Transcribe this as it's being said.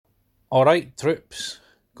Alright, troops.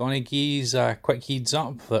 Gonna gi'es a quick heads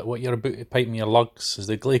up that what you're about to pipe me your lugs is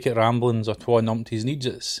the glaikit ramblings of twa numpties needs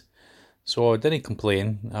it. So dinna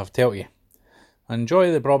complain, I've tell you.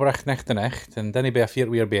 Enjoy the Brobrach nicht and echt, and dinna be afeard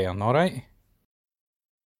wi your bairn, alright?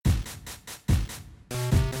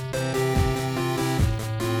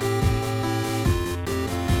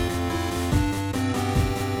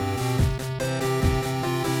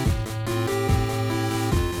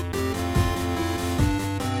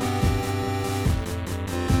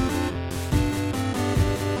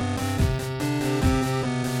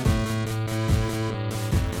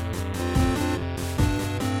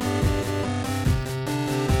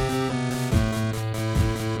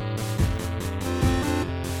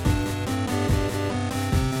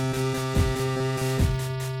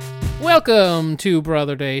 Welcome to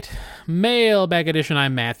Brother Date Mailbag Edition.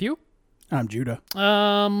 I'm Matthew. I'm Judah.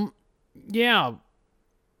 Yeah.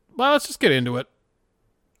 Well, let's just get into it.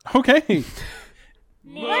 Okay.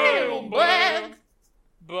 Mailbag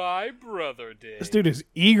by Brother Date. This dude is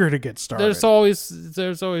eager to get started. There's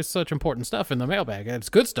always such important stuff in the mailbag, and it's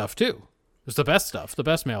good stuff too. It's the best stuff. The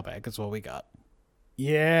best mailbag is what we got.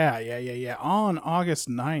 Yeah. On August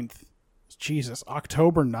 9th. Jesus,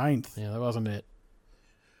 October 9th. Yeah, that wasn't it.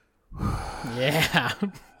 Yeah.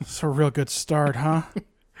 It's a real good start, huh? It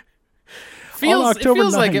feels October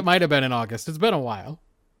like 9th. it might have been in August. It's been a while.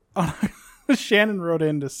 Shannon wrote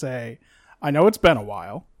in to say, I know it's been a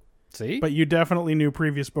while, See? but you definitely knew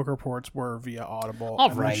previous book reports were via Audible. All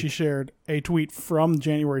and then right. she shared a tweet from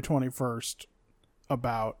January 21st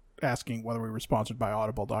about asking whether we were sponsored by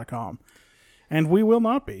Audible.com. And we will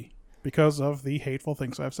not be, because of the hateful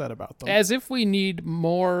things I've said about them. As if we need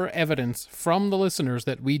more evidence from the listeners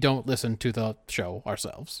that we don't listen to the show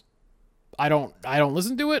ourselves. I don't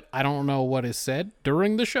listen to it. I don't know what is said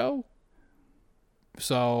during the show.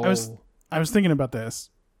 So I was thinking about this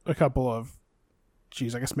I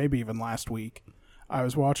guess maybe even last week. I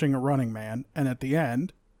was watching a Running Man, and at the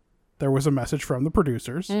end, there was a message from the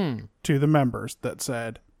producers to the members that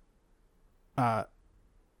said,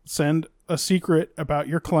 send a secret about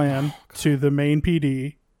your clan to the main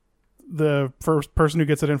PD. The first person who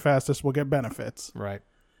gets it in fastest will get benefits. right.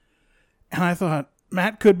 And I thought,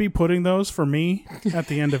 Matt could be putting those for me at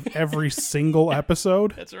the end of every single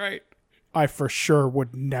episode. That's right. I for sure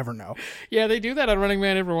would never know. Yeah, they do that on Running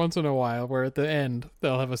Man every once in a while, where at the end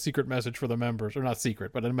they'll have a secret message for the members, or not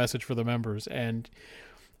secret, but a message for the members, and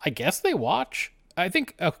I guess they watch. I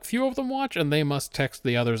think a few of them watch, and they must text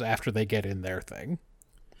the others after they get in their thing.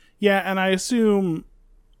 Yeah, and I assume,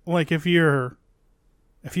 like, if you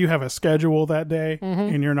have a schedule that day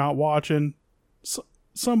and you're not watching,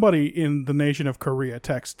 somebody in the nation of Korea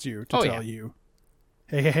texts you to tell you,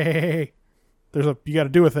 hey, you got to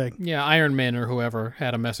do a thing. Yeah, Iron Man or whoever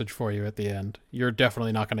had a message for you at the end. You're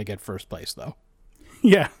definitely not going to get first place, though.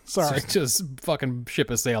 Yeah, sorry. So just fucking ship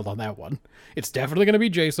has sailed on that one. It's definitely going to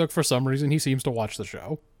be Jaesuk for some reason. He seems to watch the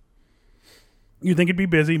show. You'd think he'd be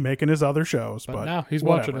busy making his other shows, but no, he's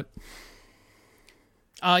whatever. watching it.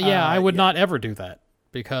 I would not ever do that,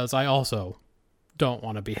 because I also don't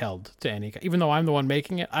want to be held to any, even though I'm the one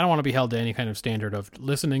making it, I don't want to be held to any kind of standard of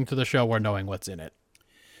listening to the show or knowing what's in it.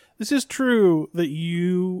 This is true that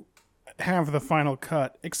you have the final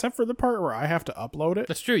cut, except for the part where I have to upload it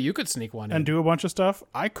That's true. You could sneak one in. and do a bunch of stuff.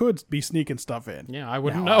 I could be sneaking stuff in. Yeah, I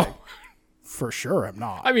wouldn't Now, know. For sure I'm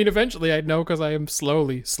not. I mean, eventually I'd know, because I am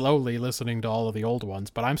slowly listening to all of the old ones,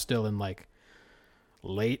 but I'm still in like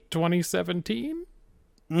late 2017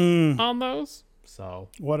 on those. So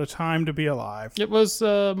What a time to be alive. it was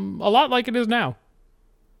a lot like it is now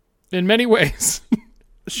in many ways.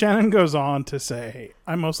 Shannon goes on to say,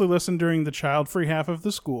 I mostly listen during the child-free half of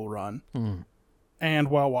the school run and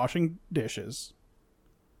while washing dishes.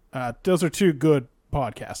 Those are two good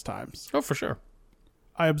podcast times. Oh, for sure.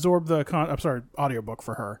 I absorbed the audiobook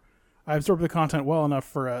for her. I absorbed the content well enough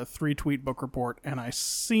for a 3-tweet book report, and I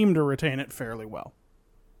seem to retain it fairly well.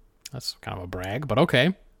 That's kind of a brag, but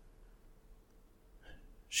okay.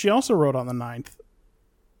 She also wrote on the 9th,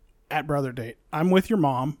 at Brother Date, I'm with your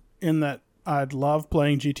mom in that I'd love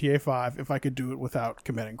playing GTA 5 if I could do it without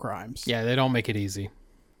committing crimes. Yeah, they don't make it easy.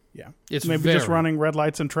 Yeah. It's Maybe very... just running red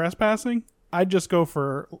lights and trespassing? I'd just go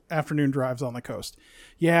for afternoon drives on the coast.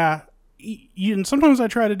 Yeah, sometimes I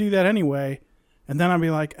try to do that anyway, and then I'll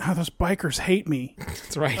be like, those bikers hate me.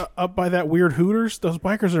 That's right. Up by that weird Hooters, those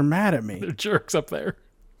bikers are mad at me. They're jerks up there.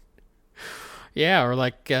 Yeah, or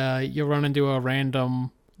like you'll run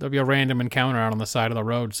into there'll be a random encounter out on the side of the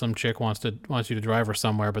road. Some chick wants you to drive her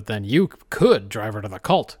somewhere, but then you could drive her to the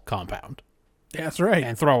cult compound. That's right.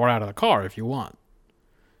 And throw her out of the car if you want.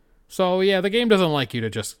 So yeah, the game doesn't like you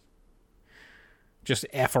to just just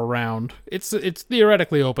F around. It's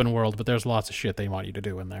theoretically open world, but there's lots of shit they want you to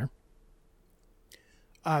do in there.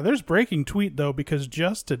 There's breaking tweet, though, because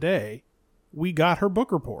just today, we got her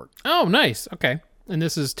book report. Oh, nice. Okay. And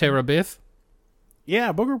this is Terabith?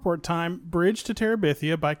 Yeah, book report time. Bridge to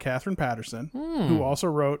Terabithia by Catherine Patterson, who also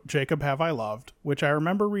wrote Jacob Have I Loved, which I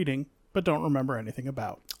remember reading, but don't remember anything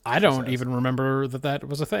about. I don't even remember that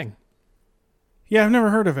was a thing. Yeah, I've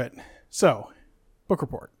never heard of it. So, book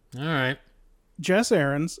report. All right. Jess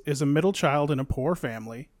Aarons is a middle child in a poor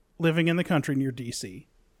family living in the country near D.C.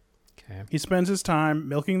 Okay. He spends his time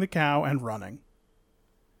milking the cow and running.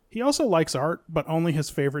 He also likes art, but only his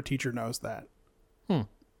favorite teacher knows that.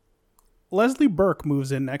 Leslie Burke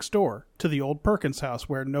moves in next door to the old Perkins house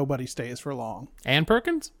where nobody stays for long. Ann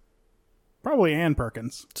Perkins? Probably Ann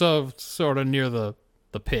Perkins. So, sort of near the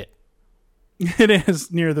pit. It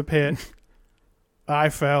is near the pit. I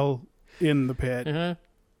fell in the pit. Uh-huh.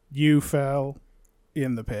 You fell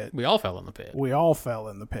in the pit. We all fell in the pit. We all fell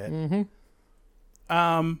in the pit.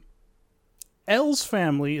 Elle's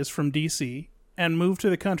family is from D.C. and moved to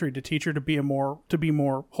the country to teach her to be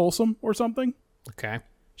more wholesome or something. Okay.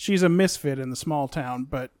 She's a misfit in the small town,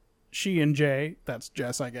 but she and Jay, that's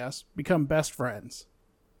Jess, I guess, become best friends.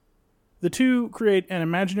 The two create an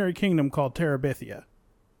imaginary kingdom called Terabithia.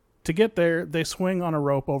 To get there, they swing on a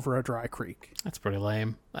rope over a dry creek. That's pretty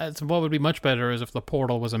lame. What would be much better is if the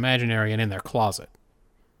portal was imaginary and in their closet.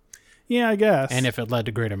 Yeah, I guess. And if it led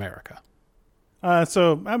to Great America.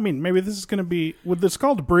 So, I mean, maybe this is going to be... It's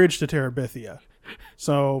called Bridge to Terabithia.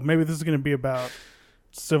 So, maybe this is going to be about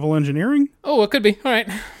civil engineering? Oh, it could be. All right.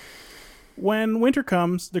 When winter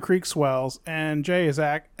comes, the creek swells, and Jay is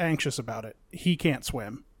anxious about it. He can't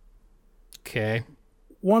swim. Okay.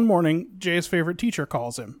 One morning, Jay's favorite teacher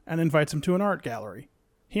calls him and invites him to an art gallery.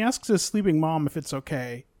 He asks his sleeping mom if it's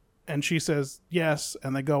okay, and she says yes,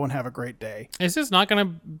 and they go and have a great day. Is this not going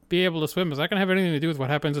to be able to swim? Is that going to have anything to do with what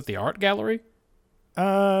happens at the art gallery?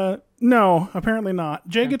 No, apparently not.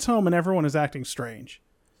 Jay gets home and everyone is acting strange.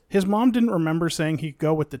 His mom didn't remember saying he'd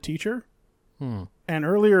go with the teacher. And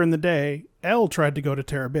earlier in the day, Elle tried to go to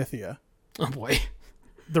Terabithia. Oh, boy.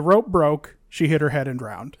 The rope broke. She hit her head and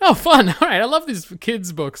drowned. Oh, fun. All right. I love these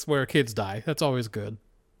kids' books where kids die. That's always good.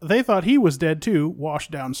 They thought he was dead too,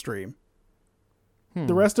 washed downstream.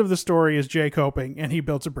 The rest of the story is Jay coping, and he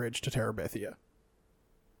builds a bridge to Terabithia.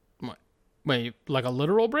 Wait, like a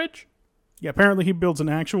literal bridge? Yeah, apparently he builds an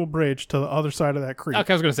actual bridge to the other side of that creek.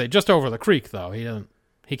 Okay, I was going to say, just over the creek, though.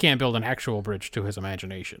 He can't build an actual bridge to his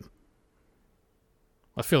imagination.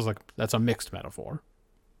 It feels like that's a mixed metaphor.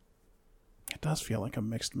 It does feel like a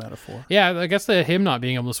mixed metaphor. Yeah, I guess him not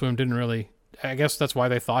being able to swim didn't really... I guess that's why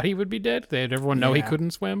they thought he would be dead. They had everyone know he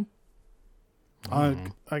couldn't swim.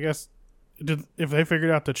 I guess if they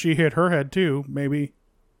figured out that she hit her head too, maybe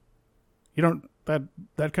you don't...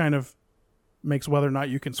 That kind of makes whether or not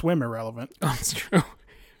you can swim irrelevant. Oh, that's true.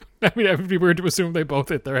 I mean, it would be weird to assume they both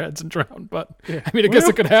hit their heads and drowned, but I mean, I guess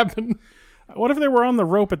it could happen. What if they were on the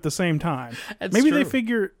rope at the same time? That's Maybe true. they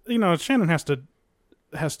figure, Shannon has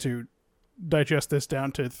to digest this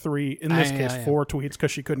down to 3, in this case, 4 tweets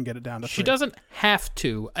because she couldn't get it down to 3. She doesn't have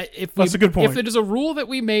to. That's a good point. If it is a rule that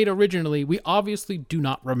we made originally, we obviously do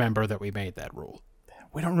not remember that we made that rule.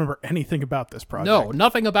 We don't remember anything about this project. No,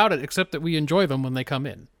 nothing about it except that we enjoy them when they come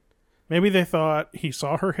in. Maybe they thought he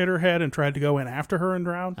saw her hit her head and tried to go in after her and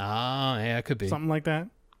drown. Ah, yeah, it could be. Something like that.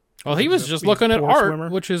 Well, he was just looking at poor art, swimmer.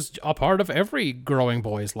 which is a part of every growing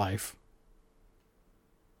boy's life.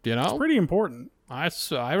 You know? It's pretty important.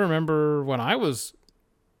 I remember when I was...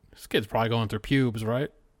 This kid's probably going through pubes, right?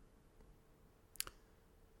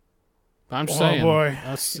 I'm just saying. Boy.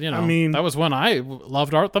 That's, I mean... that was when I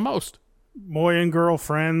loved art the most. Boy and girl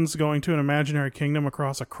friends going to an imaginary kingdom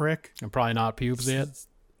across a creek. And probably not pubes yet.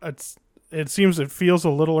 It feels a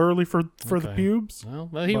little early for the pubes.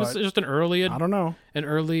 Well, he was just an early... I don't know. An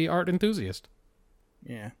early art enthusiast.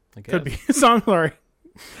 Yeah. I guess. Could be. So I'm sorry.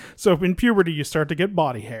 So in puberty, you start to get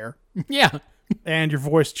body hair. Yeah. And your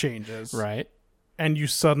voice changes. Right. And you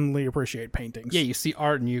suddenly appreciate paintings. Yeah, you see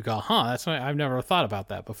art and you go, that's why I've never thought about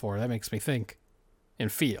that before. That makes me think and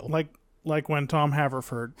feel. Like when Tom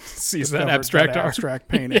Haverford sees that discovered abstract art. abstract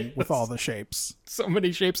painting Yes. with all the shapes. So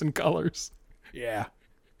many shapes and colors. Yeah.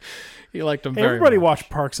 He liked them Hey, very everybody much. watch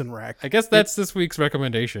Parks and Rec. I guess that's this week's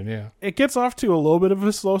recommendation, yeah. It gets off to a little bit of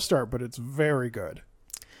a slow start, but it's very good.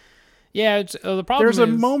 Yeah, the problem There's is... a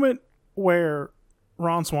moment where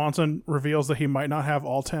Ron Swanson reveals that he might not have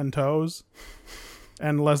all 10 toes,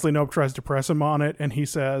 and Leslie Knope tries to press him on it, and he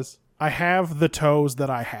says, I have the toes that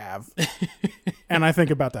I have. And I think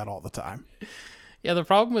about that all the time. Yeah, the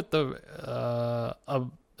problem with the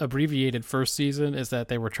abbreviated first season is that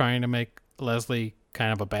they were trying to make Leslie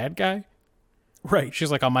kind of a bad guy. Right.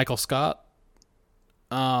 She's like a Michael Scott.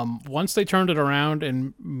 Once they turned it around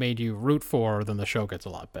and made you root for her, then the show gets a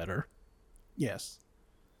lot better. Yes.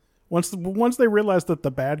 Once they realized that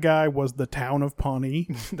the bad guy was the town of Pawnee.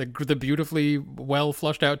 The beautifully well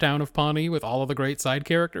flushed out town of Pawnee with all of the great side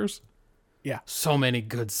characters. Yeah. So many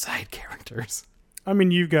good side characters. I mean,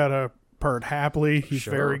 you've got a Perd Hapley. He's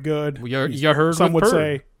Sure. very good. You heard Some with would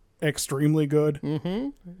Perd. say extremely good. Mm-hmm.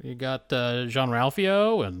 You got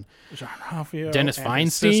Jean-Ralphio and Jean-Ralphio. Dennis and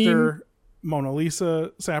his Feinstein. sister, Mona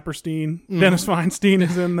Lisa Saperstein. Dennis Feinstein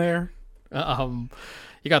is in there.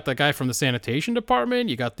 you got the guy from the sanitation department.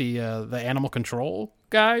 You got the animal control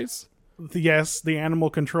guys. Yes, the animal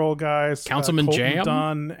control guys. Councilman Colton Jam?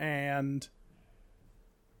 Dunn and...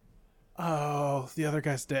 Oh, the other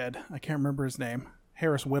guy's dead. I can't remember his name.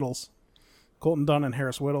 Harris Whittles. Colton Dunn and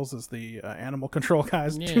Harris Whittles is the animal control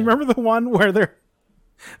guys. Yeah. Do you remember the one where they're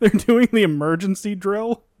doing the emergency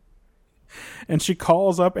drill? And she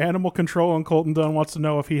calls up animal control and Colton Dunn wants to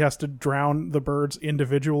know if he has to drown the birds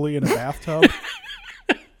individually in a bathtub.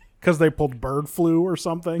 Because they pulled bird flu or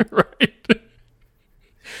something. Right.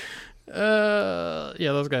 Yeah,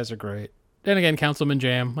 those guys are great. Then again, Councilman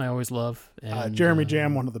Jam, I always love. And, Jeremy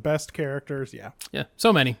Jam, one of the best characters. Yeah. Yeah,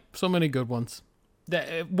 so many good ones.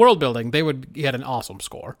 The, world building, he had an awesome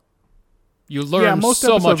score. You learn most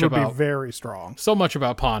so episodes much would about be very strong. so much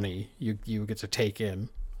about Pawnee. You get to take in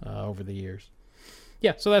over the years.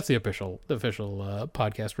 Yeah, so that's the official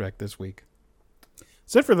podcast rec this week.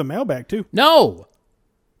 Sit for the mailbag too. No,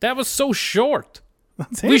 that was so short.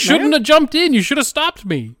 That's We shouldn't have jumped in. You should have stopped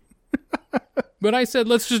me. When I said,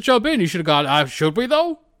 let's just jump in, you should have gone, should we,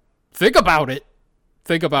 though? Think about it.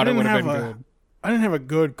 Think about it would have been good. I didn't have a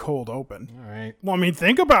good cold open. All right. Well, I mean,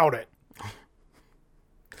 think about it.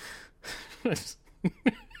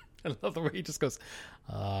 I love the way he just goes,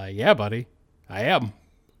 yeah, buddy. I am.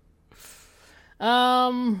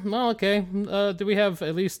 Well, okay. Do we have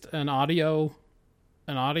at least an audio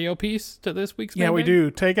piece to this week's Yeah, we mailbag? do.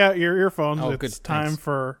 Take out your earphones. Oh, It's good. time Thanks.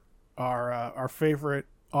 for our favorite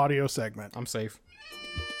audio segment. I'm safe.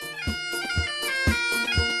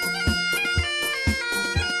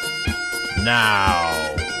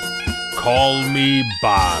 Now, call me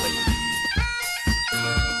Body.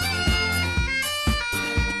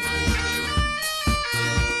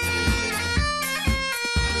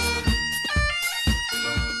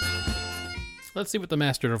 Let's see what the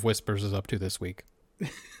Master of Whispers is up to this week.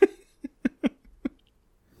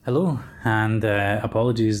 Hello, and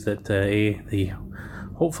apologies that the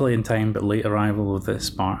hopefully in time but late arrival of this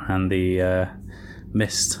part and the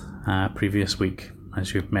missed previous week.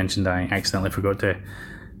 As you mentioned, I accidentally forgot to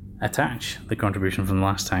attach the contribution from the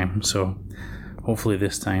last time, so hopefully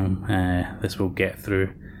this time this will get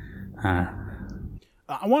through. I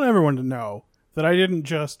want everyone to know that I didn't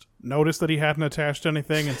just notice that he hadn't attached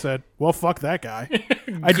anything and said, well, fuck that guy.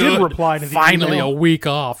 I did reply to the Finally, email a week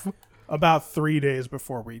off. about 3 days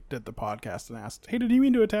before we did the podcast and asked, hey, did you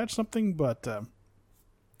mean to attach something? But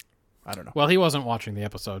I don't know. Well, he wasn't watching the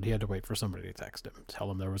episode. He had to wait for somebody to text him, tell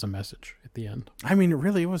him there was a message at the end. I mean, it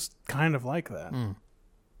really was kind of like that.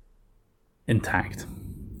 Intact.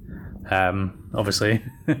 Obviously,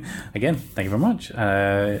 again, thank you very much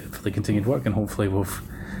for the continued work, and hopefully we've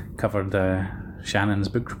covered Shannon's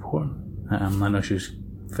book report. I know she's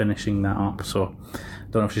finishing that up, so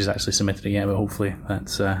don't know if she's actually submitted it yet, but hopefully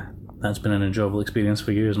that's been an enjoyable experience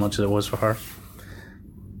for you as much as it was for her.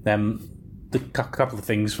 The couple of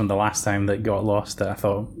things from the last time that got lost that I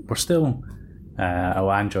thought were still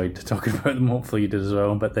I enjoyed talking about them. Hopefully you did as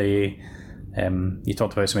well, but you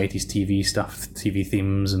talked about some 80s TV stuff, TV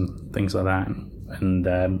themes and things like that, and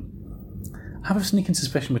I have a sneaking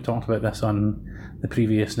suspicion we talked about this on the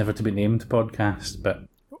previous Never to Be Named podcast, but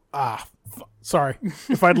Sorry.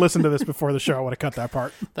 If I'd listened to this before the show, I would have cut that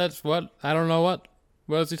part. That's what I don't know. What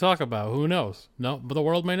does he talk about? Who knows? No, but the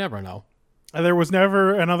world may never know. There was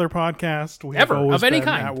never another podcast. We Ever, have always of any been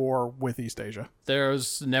kind. at war with East Asia. There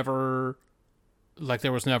was never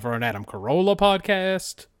an Adam Carolla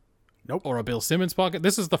podcast. Nope. Or a Bill Simmons podcast.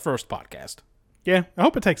 This is the first podcast. Yeah, I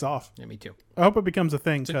hope it takes off. Yeah, me too. I hope it becomes a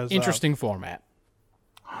thing because Interesting format.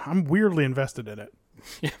 I'm weirdly invested in it.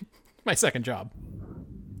 My second job.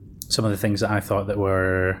 some of the things that I thought that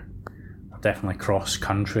were definitely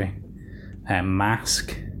cross-country.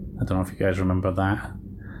 Mask. I don't know if you guys remember that.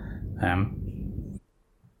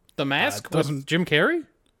 The Mask doesn't- with Jim Carrey?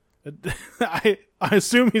 I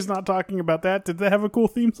assume he's not talking about that. Did they have a cool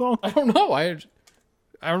theme song? I don't know. I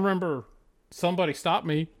remember somebody stopped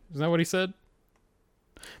me. Isn't that what he said?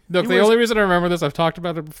 Look, the only reason I remember this, I've talked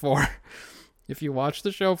about it before. If you watch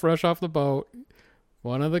the show Fresh Off the Boat,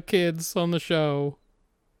 One of the kids on the show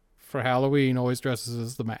for Halloween always dresses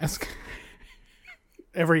as the Mask.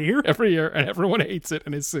 Every year? Every year, and everyone hates it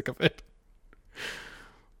and is sick of it.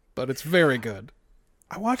 But it's very good.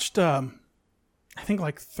 I watched, I think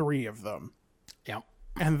like 3 of them. Yeah.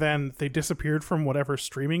 And then they disappeared from whatever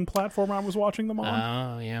streaming platform I was watching them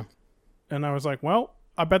on. Oh, yeah. And I was like, well,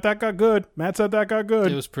 I bet that got good. Matt said that got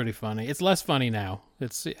good. It was pretty funny. It's less funny now. I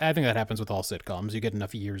think that happens with all sitcoms. You get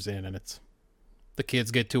enough years in and the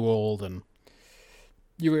kids get too old and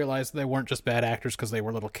you realize they weren't just bad actors because they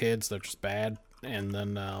were little kids. They're just bad. And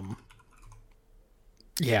then,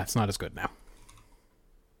 yeah, it's not as good now.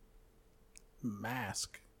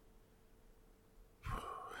 Mask.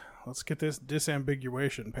 Let's get this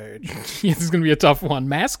disambiguation page. This is going to be a tough one.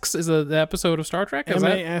 Masks is the episode of Star Trek? Is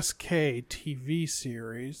M-A-S-K TV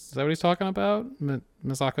series. that what he's talking about?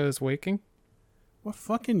 Misaka is waking? What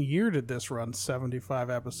fucking year did this run?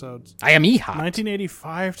 75 episodes. I am Ehot.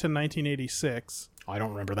 1985 to 1986. I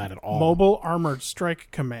don't remember that at all. Mobile Armored Strike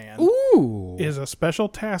Command Ooh. is a special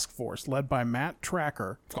task force led by Matt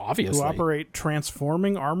Tracker Obviously. who operate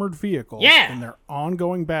transforming armored vehicles Yeah. in their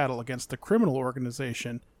ongoing battle against the criminal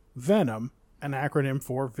organization Venom, an acronym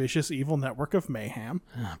for Vicious Evil Network of Mayhem,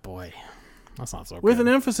 Oh, boy. That's not so with good.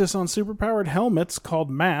 an emphasis on superpowered helmets called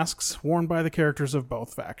masks worn by the characters of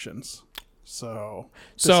both factions. So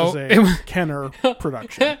this is a Kenner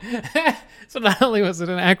production. So not only was it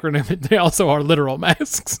an acronym, they also are literal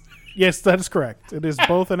masks. Yes, that is correct. It is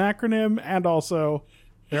both an acronym and also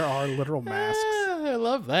there are literal masks. I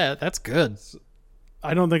love that. That's good.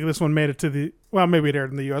 I don't think this one made it to the... Well, maybe it aired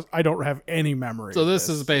in the U.S. I don't have any memory. So of this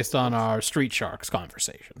is based on our Street Sharks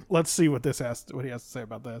conversation. Let's see what he has to say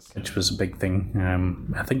about this. Which was a big thing,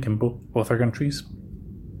 I think, in both our countries.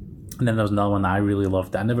 And then there was another one that I really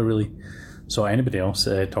loved that I never really saw anybody else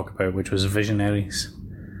talk about, which was Visionaries,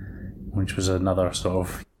 which was another sort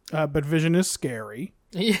of... But Vision is scary.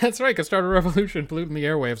 Yeah, that's right. Could start a revolution, polluting the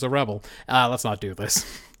airwaves, a rebel. Let's not do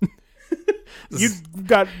this. You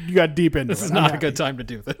got deep into This it. is I'm not a happy. good time to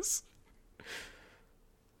do this.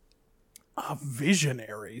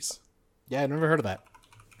 Visionaries. Yeah, I've never heard of that.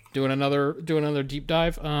 Doing another deep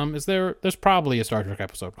dive. There's probably a Star Trek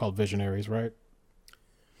episode called Visionaries, right?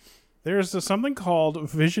 There's something called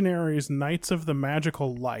Visionaries Knights of the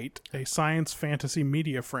Magical Light, a science fantasy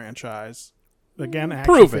media franchise. Again,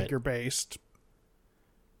 action Prove it. figure-based.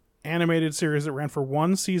 Animated series that ran for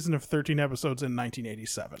 1 season of 13 episodes in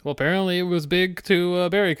 1987. Well, apparently it was big to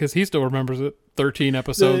Barry because he still remembers it. 13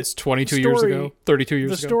 episodes, 22 years ago, 32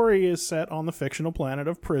 years The ago. story is set on the fictional planet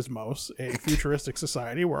of Prismos, a futuristic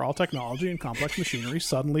society where all technology and complex machinery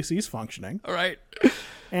suddenly cease functioning, All right.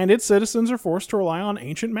 and its citizens are forced to rely on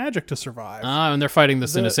ancient magic to survive. And they're fighting the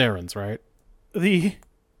Sinisarans, right?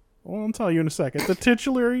 Well, I'll tell you in a second. The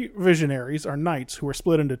titular Visionaries are knights who are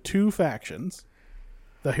split into 2 factions.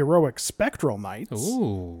 The heroic Spectral Knights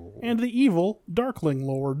Ooh. and the evil Darkling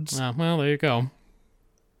Lords. Well, there you go.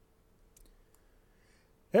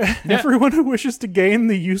 Everyone who wishes to gain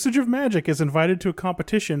the usage of magic is invited to a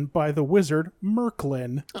competition by the wizard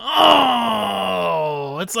Merklin.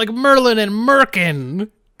 Oh, it's like Merlin and Merkin.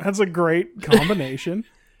 That's a great combination.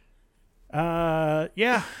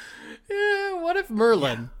 Yeah. What if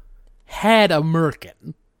Merlin had a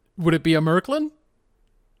Merkin? Would it be a Merklin?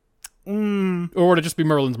 Or would it just be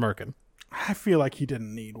Merlin's Merkin? I feel like he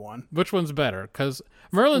didn't need one. Which one's better? Because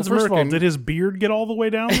Merlin's First of all, Merkin... did his beard get all the way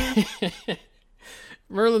down there?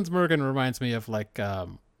 Merlin's Merkin reminds me of like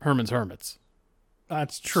Herman's Hermits.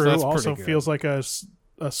 That's true. that's Also pretty good. feels like a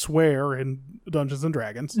swear in Dungeons and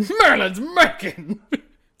Dragons. Merlin's Merkin!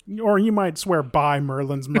 Or you might swear by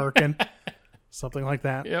Merlin's Merkin. Something like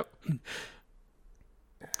that. Yep.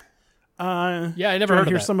 Yeah, I never heard of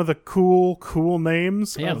hear that. some of the cool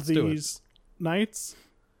names Yeah, of let's do it. these knights.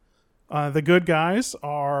 The good guys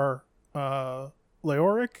are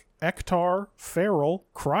Leoric, Ektar, Feral,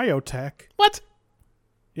 Cryotech. What?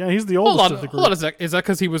 Yeah, he's the Hold oldest on, of the group. hold on a sec. Is that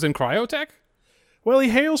because he was in Cryotech? Well, he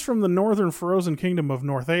hails from the northern frozen kingdom of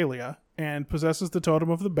Northalia and possesses the totem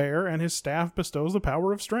of the bear, and his staff bestows the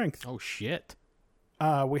power of strength. Oh, shit.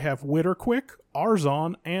 We have Witterquick,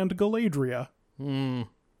 Arzon, and Galadria. Oh,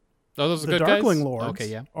 those are The good Darkling guys? Lords Okay,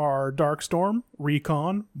 yeah. are Darkstorm,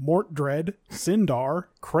 Recon, Mortdread, Sindar,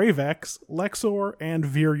 Kravex, Lexor, and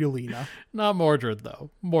Virulina. Not Mordred,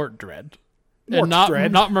 though. Mortdread. Mortdread.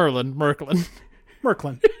 And not Merlin. Merklin.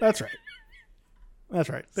 Merklin. That's right. That's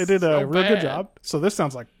right. They did a So real good bad. job. So this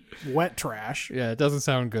sounds like wet trash. Yeah, it doesn't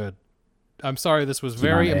sound good. I'm sorry this was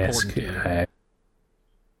very important to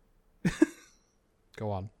you.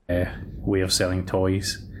 Go on. way of selling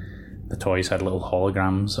toys. The toys had little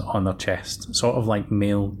holograms on their chest, sort of like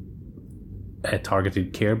male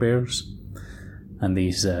targeted Care Bears, and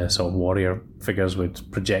these sort of warrior figures would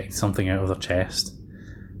project something out of their chest,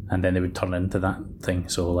 and then they would turn into that thing.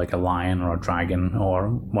 So like a lion or a dragon, or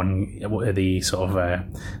one of the sort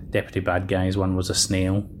of deputy bad guys, one was a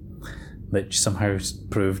snail, which somehow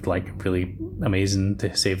proved like really amazing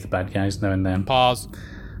to save the bad guys now and then. Pause.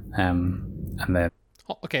 And then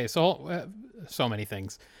Okay, so many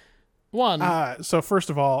things. One, So first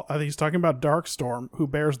of all, he's talking about Darkstorm, who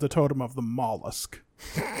bears the totem of the mollusk.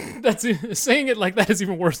 that's saying it like that is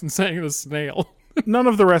even worse than saying the snail. None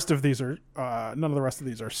of the rest of these are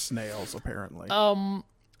snails, apparently.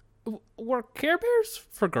 Were Care Bears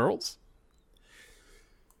for girls?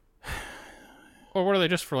 Or were they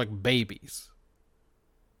just for like babies?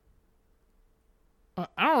 I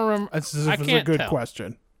don't remember. This is I a can't good tell.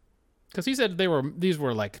 question. Because he said these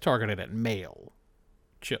were like targeted at male.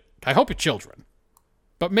 I hope it's children,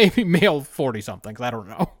 but maybe male 40-somethings. I don't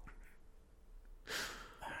know.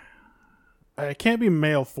 It can't be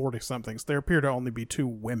male 40-somethings. There appear to only be 2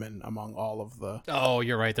 women among all of the... Oh,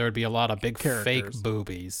 you're right. There would be a lot of big characters. fake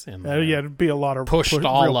boobies in there. yeah, it'd be a lot of Pushed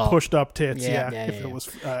all real up. pushed up tits, Yeah, if yeah. it was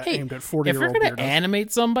Hey, aimed at if 40-year-old you're going weirdos. to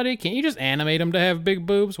animate somebody, can't you just animate them to have big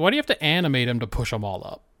boobs? Why do you have to animate them to push them all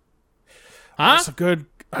up? Huh?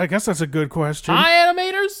 I guess that's a good question. Hi,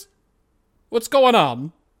 animators? What's going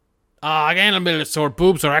on? I animated it so her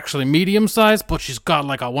boobs are actually medium-sized, but she's got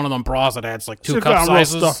like one of them bras that adds like 2 She's cup got real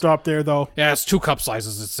sizes. stuffed up there, though. Yeah, it's 2 cup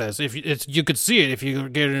sizes, it says. You could see it if you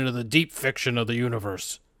get into the deep fiction of the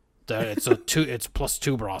universe. That it's plus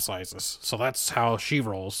 2 bra sizes. So that's how she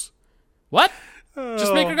rolls. What?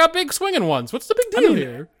 Just make her got big swinging ones. What's the big deal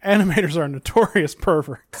here? Animators are notorious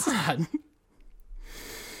perverts. God.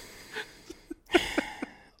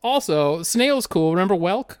 Also, Snail's cool. Remember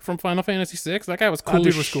Welk from Final Fantasy VI? That guy was cool dude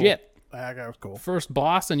as was cool. shit. That guy was cool. First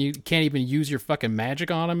boss, and you can't even use your fucking magic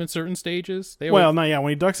on him in certain stages. Well, no, yeah, when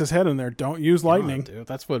he ducks his head in there, don't use lightning. Dude,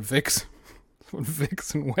 that's what Vix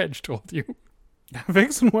and Wedge told you.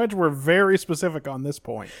 Vix and Wedge were very specific on this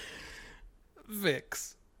point.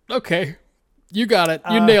 Vix. Okay. You got it.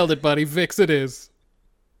 You nailed it, buddy. Vix it is.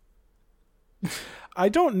 I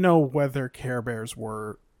don't know whether Care Bears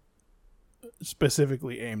were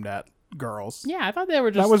specifically aimed at girls. Yeah, I thought they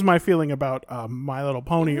were just... That was my feeling about My Little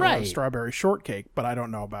Pony or Right. Strawberry Shortcake, but I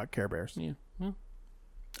don't know about Care Bears. Yeah, well...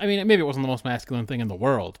 I mean, maybe it wasn't the most masculine thing in the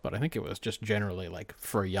world, but I think it was just generally, like,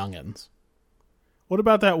 for youngins. What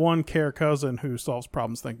about that one Care cousin who solves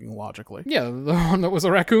problems thinking logically? Yeah, the one that was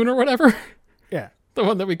a raccoon or whatever. Yeah. The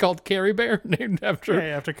one that we called Carrie Bear, named after...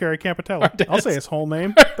 Yeah, after Carrie Campitello. Our I'll say his whole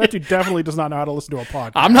name. That dude definitely does not know how to listen to a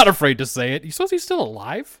podcast. I'm not afraid to say it. You suppose he's still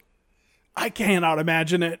alive? I cannot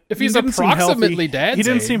imagine it. If He he's didn't seem approximately healthy. Dad's He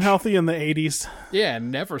didn't age. seem healthy in the 80s. Yeah,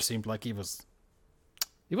 never seemed like he was...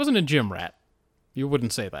 He wasn't a gym rat. You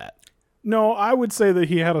wouldn't say that. No, I would say that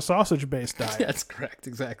he had a sausage-based diet. That's correct,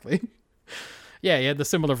 exactly. Yeah, he had the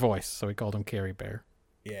similar voice, so we called him Carrie Bear.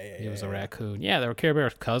 Yeah. He was a raccoon. Yeah, they were Care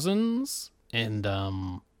Bear's cousins, and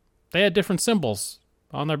they had different symbols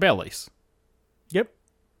on their bellies, Yep.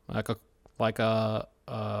 like a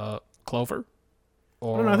clover.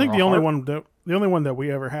 Or I don't know, I think a the only heart. one that we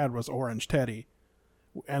ever had was Orange Teddy,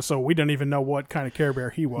 and so we didn't even know what kind of Care Bear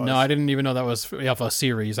he was. No, I didn't even know that was of a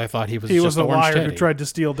series. I thought he was. He just was a Orange liar Teddy. who tried to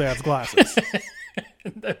steal Dad's glasses.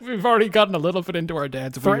 We've already gotten a little bit into our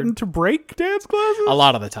dad's Threatened weird. to break Dad's glasses. A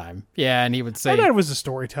lot of the time, yeah, and he would My say dad was a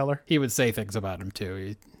storyteller. he would say things about him too.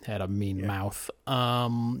 He had a mean mouth.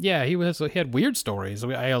 Yeah, he had weird stories.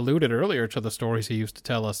 I alluded earlier to the stories he used to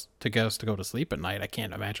tell us to get us to go to sleep at night. I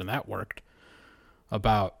can't imagine that worked.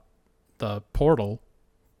 About the portal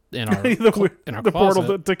in our the closet. portal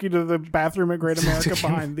that took you to the bathroom at Great America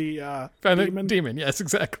behind the demon. Demon, yes,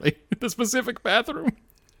 exactly. The specific bathroom.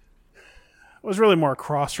 It was really more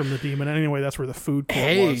across from the demon. Anyway, that's where the food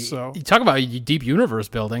court was. So You talk about deep universe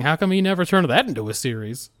building. How come he never turned that into a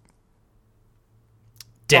series?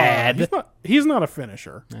 Dad. he's not a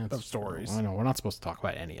finisher That's of stories. true. I know, we're not supposed to talk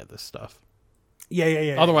about any of this stuff.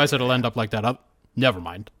 Yeah. Otherwise, it'll end up like that. Never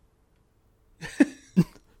mind.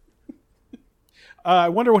 I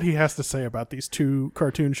wonder what he has to say about these 2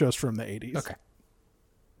 cartoon shows from the 80s. Okay.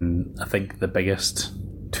 I think the biggest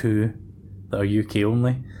 2 that are UK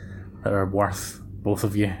only that are worth both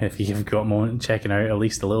of you, if you've got a moment, checking out at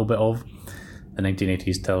least a little bit of the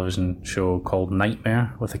 1980s television show called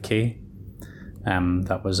Nightmare with a K.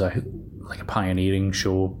 That was a pioneering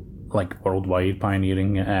show, like worldwide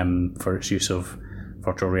pioneering, for its use of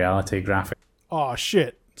virtual reality graphics. Oh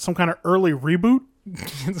shit! Some kind of early reboot.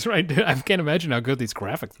 That's right, dude. I can't imagine how good these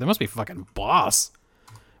graphics. They must be fucking boss.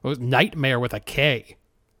 It was Nightmare with a K.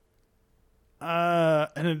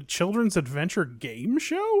 And a children's adventure game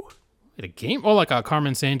show. A game? Oh, like a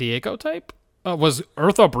Carmen Sandiego type? Was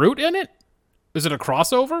Eartha Brute in it? Is it a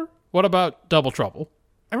crossover? What about Double Trouble?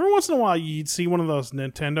 Every once in a while, you'd see one of those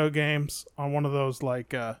Nintendo games on one of those,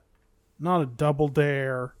 like, not a Double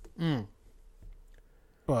Dare,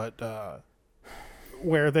 but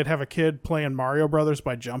where they'd have a kid playing Mario Brothers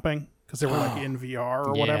by jumping because they were, like, in VR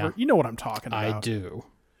or whatever. You know what I'm talking about. I do.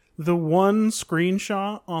 The one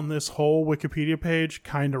screenshot on this whole Wikipedia page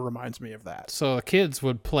kind of reminds me of that. So the kids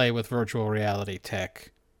would play with virtual reality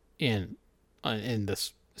tech in a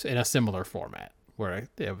similar format where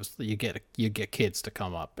it was you get kids to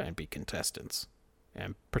come up and be contestants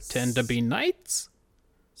and pretend to be knights.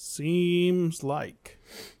 Seems like.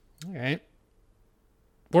 All right.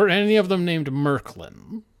 Were any of them named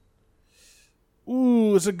Merklin?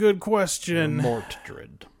 Ooh, it's a good question.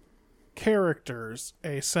 Mortdred. Characters: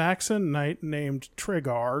 a Saxon knight named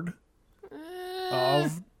Trigard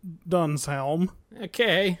of Dunshelm.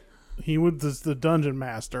 Okay. He was the dungeon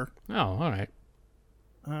master. Oh, all right.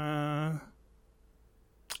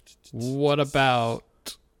 What about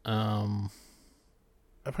Apparently,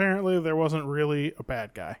 there wasn't really a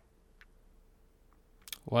bad guy.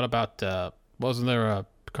 what about wasn't there a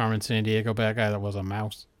Carmen Sandiego bad guy that was a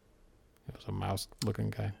mouse? It was a mouse looking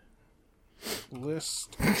guy.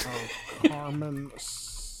 List of Carmen.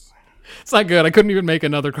 It's not good. I couldn't even make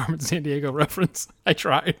another Carmen Sandiego reference. I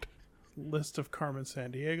tried. List of Carmen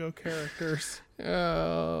Sandiego characters.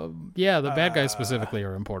 Yeah, the bad guys specifically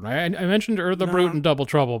are important. I mentioned Eartha Brute and Double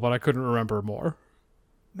Trouble, but I couldn't remember more.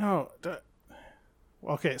 No.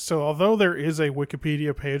 Okay, so although there is a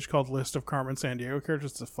Wikipedia page called List of Carmen Sandiego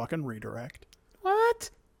characters, it's a fucking redirect. What?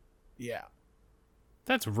 Yeah.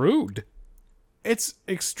 That's rude. It's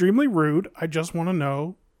extremely rude. I just want to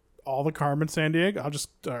know all the Carmen Sandiego. I'll just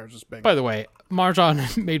beg. By the way,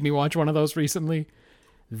 Marjan made me watch one of those recently.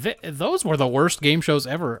 Those were the worst game shows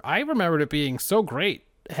ever. I remembered it being so great,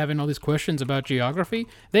 having all these questions about geography.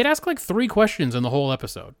 They'd ask like 3 questions in the whole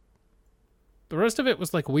episode. The rest of it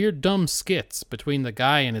was like weird, dumb skits between the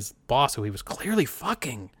guy and his boss, who he was clearly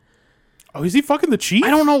fucking. Oh, is he fucking the chief? I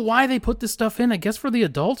don't know why they put this stuff in. I guess for the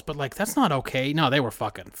adults, but like that's not okay. No, they were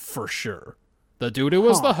fucking for sure. The dude who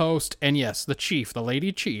was the host, and yes, the chief, the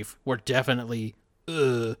lady chief, were definitely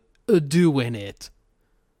doing it.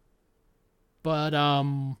 But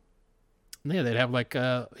yeah, they'd have like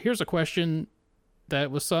here's a question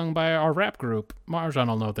that was sung by our rap group. Marjan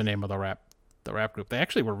will know the name of the rap group. They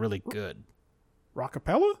actually were really good.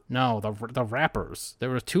 Rockapella? No, the rappers. There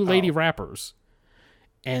were 2 lady rappers,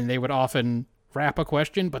 and they would often rap a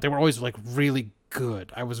question, but they were always like really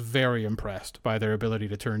good. I was very impressed by their ability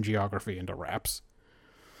to turn geography into raps.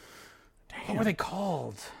 Damn. What were they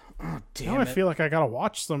called? Oh, damn now it. I feel like I gotta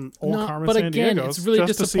watch some old Carmen but Sandiegos again, it's really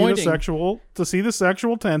just disappointing. to see the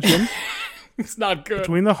sexual tension It's not good.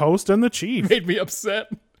 between the host and the chief. Made me upset.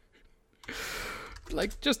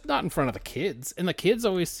 Like, just not in front of the kids. And the kids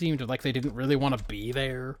always seemed like they didn't really want to be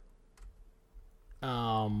there.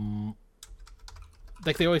 Like,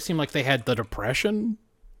 they always seemed like they had the depression.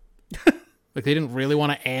 Like, they didn't really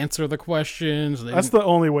want to answer the questions. That's the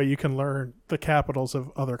only way you can learn the capitals of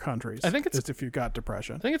other countries. I think it's is if you've got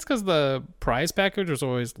depression. I think it's because the prize package was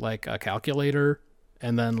always, like, a calculator.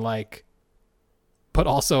 And then, like... But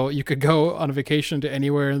also, you could go on a vacation to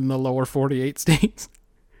anywhere in the lower 48 states.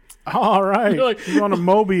 All right. You're like, you on a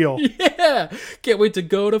Mobile. Yeah. Can't wait to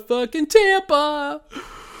go to fucking Tampa.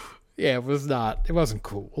 Yeah, it wasn't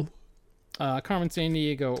cool. Carmen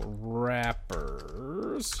Sandiego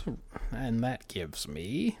rappers. And that gives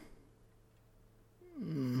me...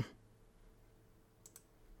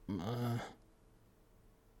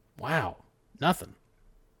 wow. Nothing.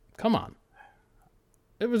 Come on.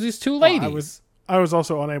 It was these 2 ladies. I was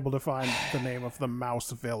also unable to find the name of the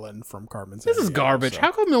mouse villain from Carmen Sandiego. This is garbage. So.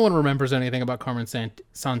 How come no one remembers anything about Carmen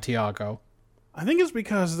Santiago? I think it's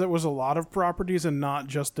because there was a lot of properties and not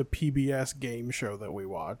just the PBS game show that we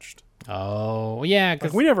watched. Oh, yeah.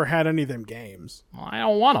 Like, we never had any of them games. Well, I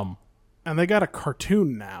don't want them. And they got a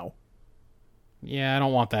cartoon now. Yeah, I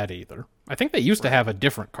don't want that either. I think they used to have a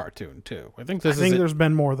different cartoon, too. I think there's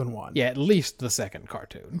been more than one. Yeah, at least the second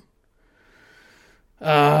cartoon.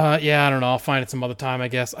 Yeah, I don't know. I'll find it some other time, I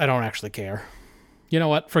guess. I don't actually care. You know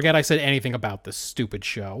what? Forget I said anything about this stupid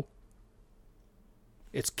show.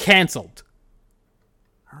 It's canceled.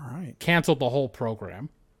 All right. Canceled the whole program.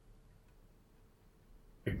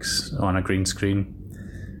 On a green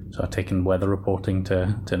screen. So I've taken weather reporting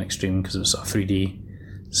to an extreme because it was a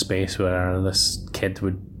 3D space where this kid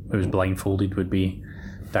who was blindfolded would be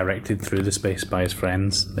directed through the space by his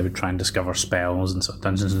friends. They would try and discover spells and sort of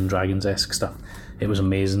Dungeons and Dragons-esque stuff. It was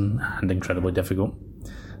amazing and incredibly difficult.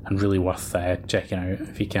 and really worth checking out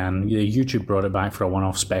if you can. YouTube brought it back for a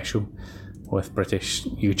one-off special with British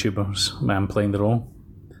YouTubers playing the role.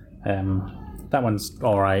 That one's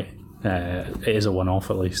alright. It is a one-off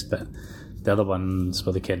at least, but the other ones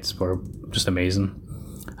with the kids were just amazing.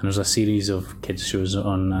 And there's a series of kids shows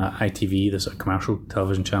on ITV, there's a commercial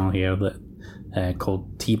television channel here that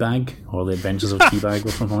called Teabag, or The Adventures of Teabag,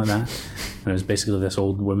 or something like that. And it was basically this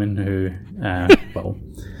old woman who, well,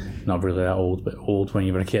 not really that old, but old when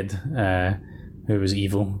you were a kid, who was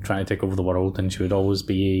evil, trying to take over the world, and she would always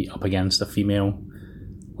be up against a female,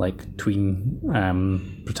 like, tween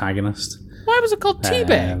protagonist. Why was it called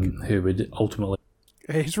Teabag? Who would ultimately...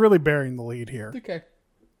 He's really bearing the lead here. Okay.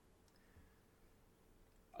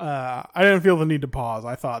 I didn't feel the need to pause.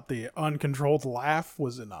 I thought the uncontrolled laugh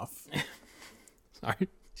was enough. Sorry.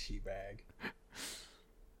 Teabag.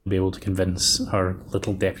 be able to convince her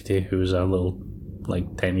little deputy, who was a little, like,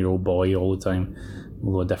 10-year-old boy all the time,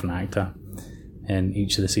 although a different actor, in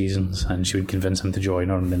each of the seasons, and she would convince him to join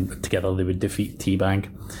her, and then together they would defeat Teabag,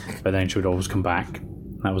 but then she would always come back.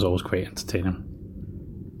 That was always quite entertaining.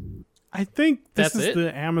 I think this That's is it?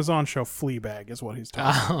 the Amazon show Fleabag is what he's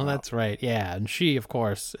talking about. Oh, that's right. Yeah, and she, of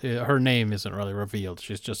course, her name isn't really revealed.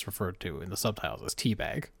 She's just referred to in the subtitles as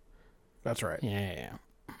Teabag. That's right. Yeah.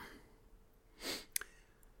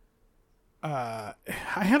 I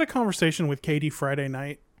had a conversation with Katie Friday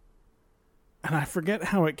night, and I forget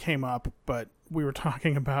how it came up, but we were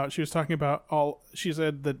talking about, she was talking about she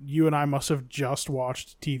said that you and I must have just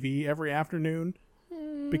watched TV every afternoon,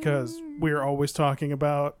 because we were always talking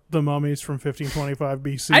about the mummies from 1525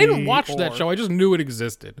 BC. I didn't watch that show. I just knew it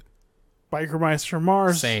existed. Bikermeister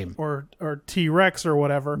Mars. Same. Or T-Rex or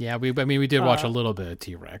whatever. Yeah, we did watch a little bit of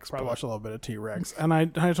T-Rex. Probably watched a little bit of T-Rex. And I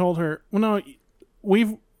told her, well, no,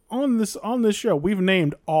 we've, on this show, we've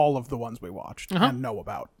named all of the ones we watched and know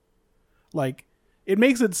about. Like, it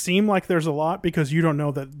makes it seem like there's a lot because you don't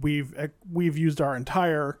know that we've used our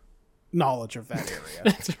entire knowledge of that area.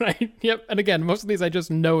 That's right. Yep. And again, most of these I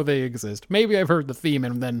just know they exist. Maybe I've heard the theme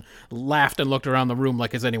and then laughed and looked around the room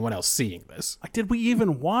like, is anyone else seeing this? Like, did we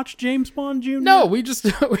even watch James Bond Jr.? No, we just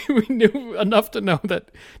we knew enough to know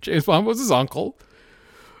that James Bond was his uncle,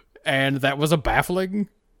 and that was a baffling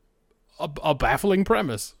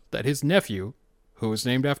premise that his nephew, who was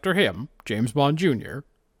named after him, James Bond Jr.,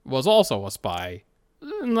 was also a spy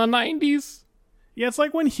in the 90s. Yeah, it's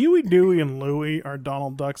like when Huey, Dewey, and Louie are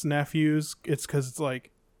Donald Duck's nephews, it's because it's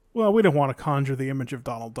like, well, we don't want to conjure the image of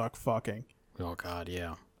Donald Duck fucking. Oh, God,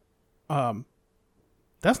 yeah.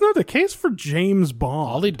 That's not the case for James Bond.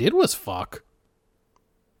 All he did was fuck.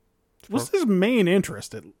 What's his main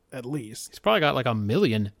interest, at least? He's probably got like 1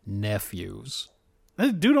 million nephews.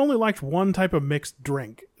 That dude only liked one type of mixed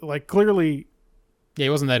drink. Like, clearly Yeah, he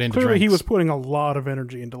wasn't that into he drinks. was putting a lot of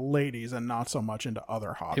energy into ladies and not so much into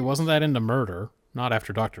other hobbies. He wasn't that into murder. Not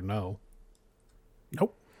after Dr. No.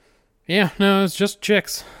 Nope. Yeah, no, it's just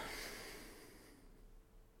chicks.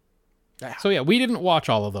 So yeah, we didn't watch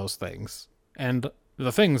all of those things. And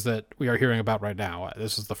the things that we are hearing about right now,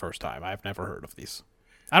 this is the first time. I've never heard of these.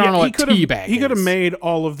 I don't know what Teabag is. He could have made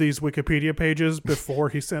all of these Wikipedia pages before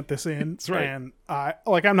he sent this in. That's right. And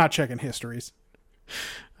I'm not checking histories.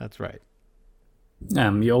 That's right.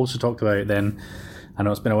 You also talked about then, I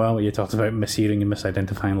know it's been a while, but you talked about mishearing and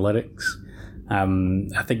misidentifying lyrics.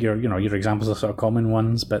 I think your examples are sort of common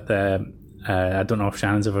ones, but I don't know if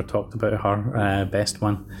Shannon's ever talked about her best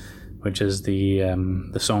one, which is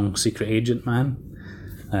the song "Secret Agent Man,"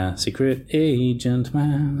 "Secret Agent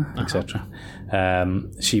Man," etc.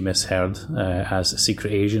 She misheard as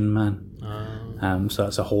 "Secret Asian Man," so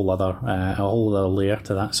that's a whole other layer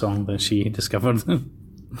to that song that she discovered.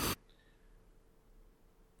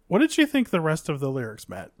 What did you think the rest of the lyrics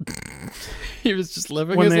meant? He was just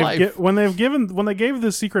living his life. When they gave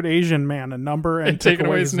the secret Asian man a number and took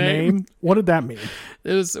away his name, what did that mean?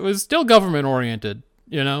 It was still government oriented,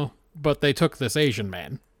 but they took this Asian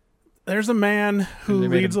man. There's a man who They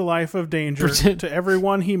made leads him a life of danger. pretend- To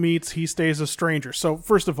everyone he meets, he stays a stranger. So,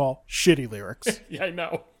 first of all, shitty lyrics. Yeah, I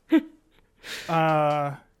know.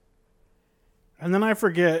 And then I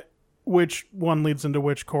forget which one leads into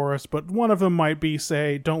which chorus, but one of them might be,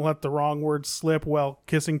 say, don't let the wrong word slip while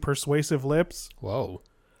kissing persuasive lips. Whoa.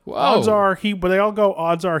 Odds are but they all go,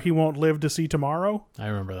 odds are he won't live to see tomorrow. I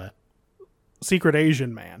remember that. Secret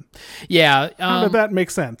Asian man. Yeah. How did that make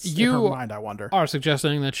sense in you her mind, I wonder? are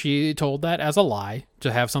suggesting that she told that as a lie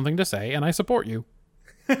to have something to say, and I support you.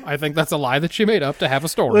 I think that's a lie that she made up to have a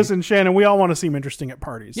story. Listen, Shannon, we all want to seem interesting at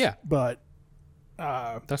parties. Yeah. But,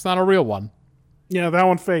 That's not a real one. yeah, that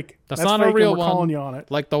one's fake. That's not fake, a real and we're one. calling you on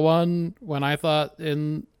it. Like the one when I thought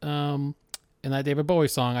in that David Bowie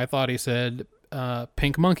song, I thought he said,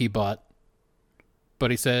 pink monkey butt,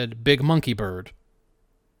 but he said big monkey bird.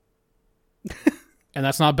 And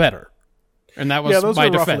that's not better. And that was those my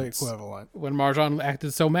are roughly defense. equivalent. When Marjan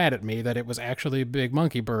acted so mad at me that it was actually big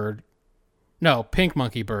monkey bird. No, pink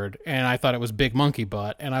monkey bird. And I thought it was big monkey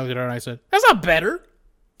butt. And I looked at her and I said, that's not better.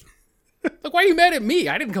 Like, why are you mad at me?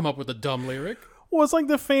 I didn't come up with a dumb lyric. Well, it's like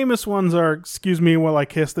the famous ones are, excuse me while I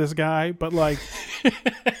kiss this guy, but like,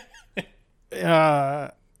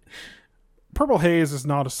 Purple Haze is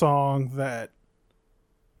not a song that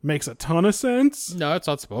makes a ton of sense. No, it's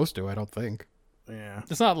not supposed to, I don't think. Yeah.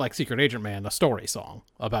 It's not like Secret Agent Man, a story song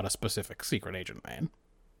about a specific Secret Agent Man.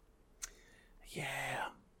 Yeah.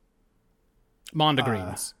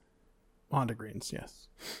 Mondegreens. Mondegreens, yes.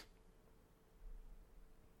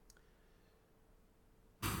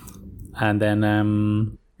 And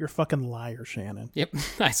then, You're a fucking liar, Shannon. Yep,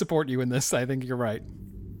 I support you in this. I think you're right.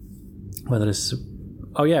 whether it's...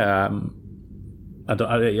 Oh, yeah.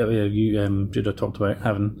 Judah talked about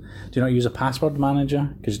having... Do you not use a password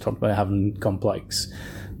manager? Because you talked about having complex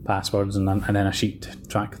passwords and then a sheet to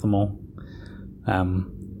track them all.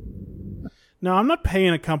 No, I'm not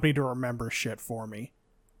paying a company to remember shit for me.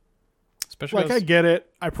 Especially Like, I get it.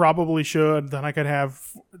 I probably should. Then I could have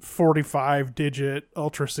 45-digit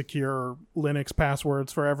ultra-secure Linux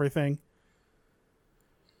passwords for everything.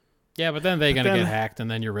 yeah, but then they're going to then- get hacked and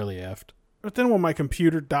then you're really effed. But then when my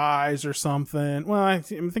computer dies or something, well, I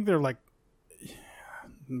think they're like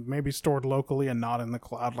maybe stored locally and not in the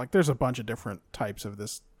cloud. Like, there's a bunch of different types of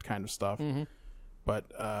this kind of stuff. Mhm. But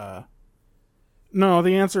no,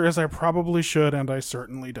 the answer is I probably should, and I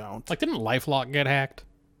certainly don't. Like, didn't LifeLock get hacked?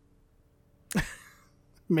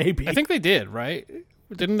 Maybe. I think they did, right?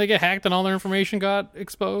 Didn't they get hacked and all their information got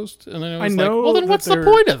exposed? And then it was I know like, well, then that what's the they're-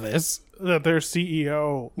 point of this? that their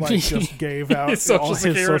CEO just gave out His social all his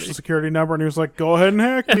security. social security number, and he was like, "Go ahead and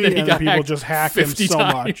hack me," then he and got people hacked just hacked him 50 so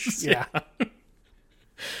times. much. Yeah,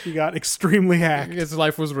 he got extremely hacked. His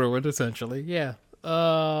life was ruined, essentially. Yeah.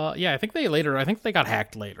 I think they got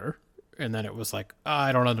hacked later. And then it was like,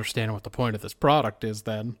 I don't understand what the point of this product is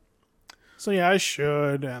then. So yeah, I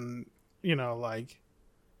should, and like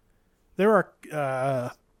there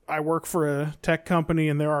are. I work for a tech company,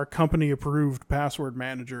 and there are company-approved password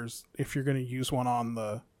managers if you're going to use one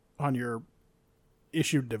on your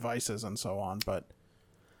issued devices and so on. But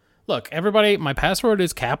Look, everybody, my password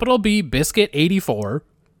is capital B Biscuit 84.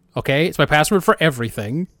 Okay? It's my password for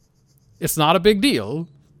everything. It's not a big deal.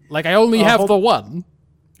 Like, I only have the one.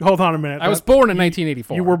 hold on a minute. I was born in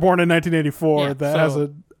 1984. You were born in 1984. Yeah, that so- has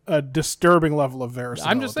a disturbing level of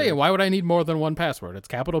verisimilitude. I'm just saying, why would I need more than one password? It's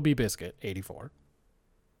capital B Biscuit 84.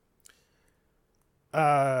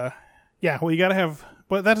 Yeah, well, you gotta have,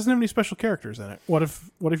 but that doesn't have any special characters in it. What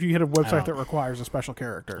if you hit a website that requires a special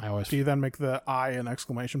character? Do you then make the I an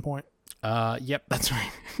exclamation point? Yep, that's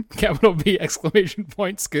right. Capital B exclamation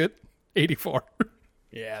point Skit 84.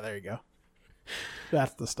 Yeah, there you go.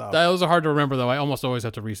 That's the stuff. Those are hard to remember, though. I almost always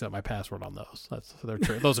have to reset my password on those.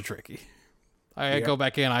 Those are tricky. I go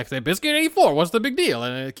back in, I say, Biscuit 84, what's the big deal?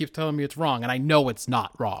 And it keeps telling me it's wrong, and I know it's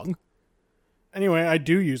not wrong. Anyway, I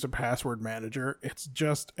do use a password manager. It's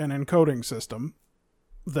just an encoding system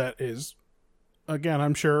that is, again,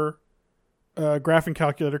 I'm sure a graphing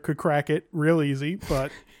calculator could crack it real easy,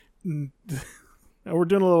 but we're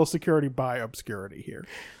doing a little security by obscurity here.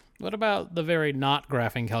 What about the very not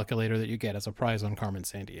graphing calculator that you get as a prize on Carmen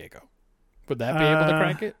Sandiego? Would that be able to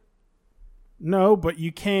crack it? No, but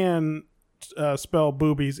you can spell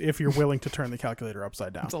boobies if you're willing to turn the calculator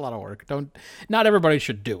upside down. It's a lot of work. Not everybody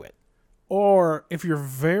should do it. Or if you're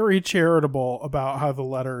very charitable about how the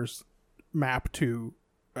letters map to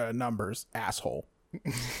numbers, asshole.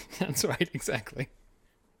 That's right, exactly.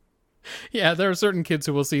 Yeah, there are certain kids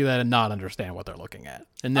who will see that and not understand what they're looking at.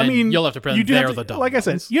 And then you'll have to pretend they're the dumb Like ones.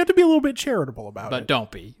 I said, you have to be a little bit charitable about But it. don't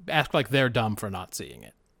be. Act like they're dumb for not seeing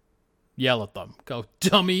it. Yell at them. Go,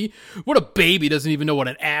 dummy. What a baby doesn't even know what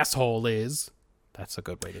an asshole is. That's a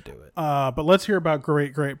good way to do it. But let's hear about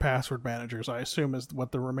great password managers, I assume is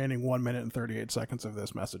what the remaining 1 minute and 38 seconds of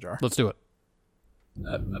this message are. Let's do it.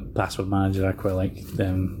 password manager, I quite like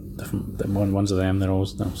them. Different ones of them. They're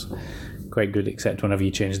always quite good, except whenever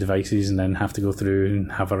you change devices and then have to go through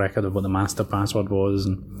and have a record of what the master password was,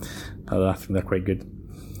 and I think they're quite good.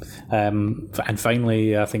 And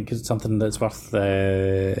finally, I think it's something that's worth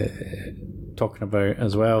talking about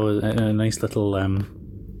as well. A nice little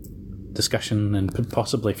discussion and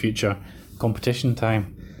possibly future competition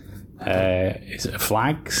time. Is it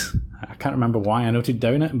flags? I can't remember why I noted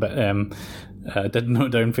down it, but I did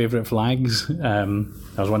note down favourite flags. I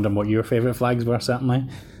was wondering what your favourite flags were, certainly.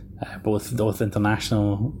 Both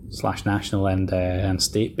international / national and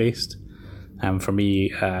state based. For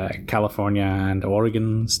me, California and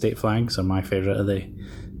Oregon state flags are my favourite of the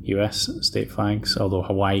US state flags, although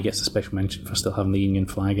Hawaii gets a special mention for still having the Union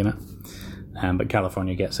flag in it. But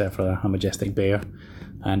California gets there for a majestic bear,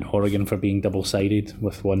 and Oregon for being double-sided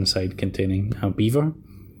with one side containing a beaver.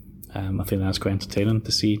 I think that's quite entertaining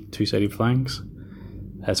to see two-sided flags.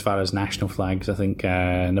 As far as national flags, I think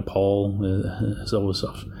Nepal has always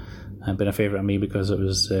sort of been a favourite of me because it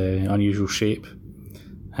was unusual shape.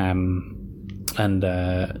 You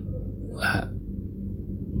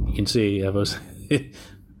can see I was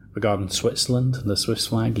regarding Switzerland, the Swiss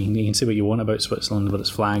flag. You can say what you want about Switzerland, but its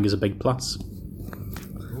flag is a big plus.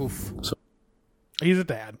 Oof. So, He's a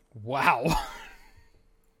dad. Wow.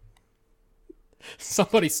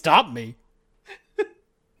 Somebody stop me.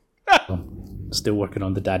 still working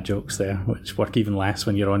on the dad jokes there, which work even less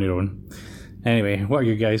when you're on your own. Anyway, what are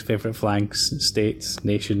your guys' favourite flags? States,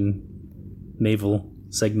 nation, naval,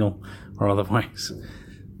 signal, or otherwise?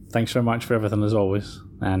 Thanks very much for everything as always,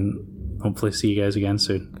 and hopefully see you guys again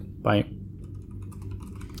soon. Bye.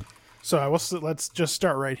 So let's just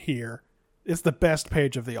start right here. It's the best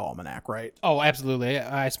page of the almanac, right? Oh, absolutely.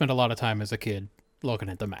 I spent a lot of time as a kid looking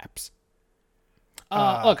at the maps.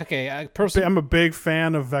 Look, okay, I'm a big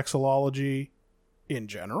fan of vexillology in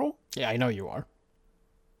general. Yeah, I know you are.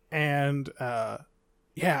 And,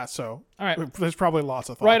 yeah, so all right. There's probably lots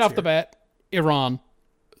of thoughts right off here. the bat, Iran.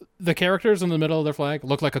 The characters in the middle of their flag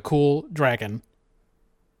look like a cool dragon.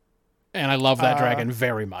 And I love that dragon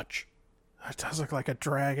very much. It does look like a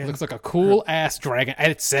dragon. It looks like a cool-ass dragon.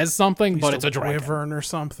 And it says something, but it's a dragon. Wyvern or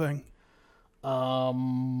something.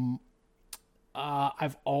 I've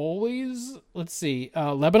always... Let's see.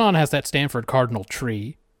 Lebanon has that Stanford cardinal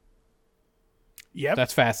tree. Yep.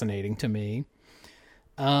 That's fascinating to me.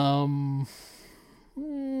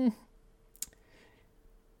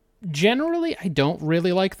 Generally, I don't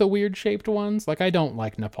really like the weird-shaped ones. Like, I don't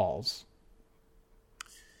like Nepal's.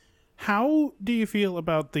 How do you feel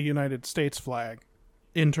about the United States flag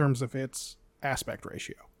in terms of its aspect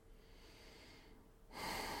ratio?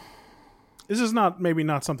 This is maybe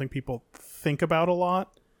not something people think about a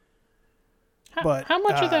lot. But how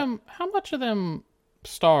much of them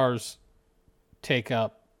stars take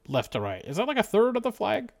up left to right? Is that like a third of the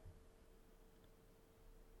flag?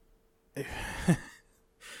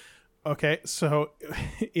 Okay, so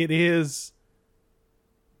it is.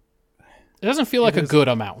 It doesn't feel like a good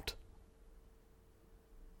amount.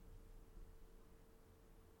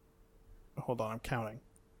 Hold on, I'm counting.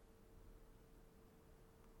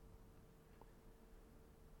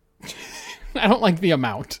 I don't like the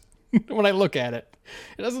amount when I look at it.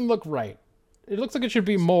 It doesn't look right. It looks like it should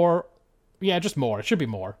be more. Yeah, just more. It should be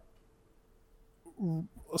more.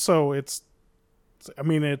 So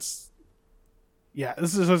yeah,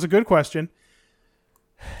 this is a good question.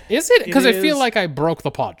 Is it? Because I It feel is- like I broke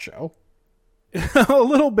the pod show. A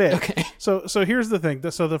little bit. Okay. So here's the thing.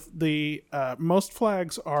 So the most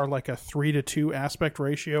flags are like a 3-to-2 aspect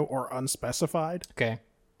ratio or unspecified. Okay.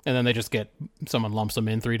 And then they just get someone lumps them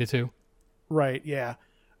in 3-2. Right. Yeah.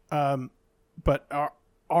 But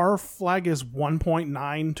our flag is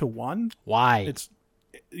 1.9 to 1. Why?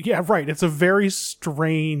 Yeah. Right. It's a very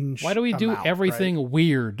strange. Why do we do amount, everything right?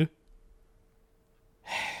 weird?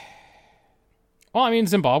 Well, I mean,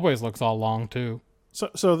 Zimbabwe's looks all long too.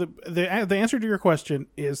 So the answer to your question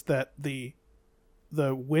is that the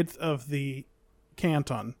width of the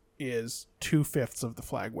canton is 2/5 of the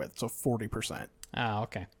flag width, so 40%. Ah,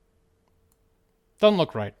 okay. Doesn't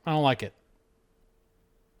look right. I don't like it.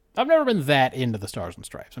 I've never been that into the Stars and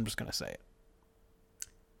Stripes. I'm just gonna say it.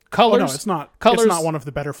 Colors? Oh, no, it's not. Colors. It's not one of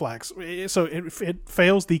the better flags. So it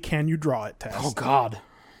fails the "can you draw it" test. Oh God.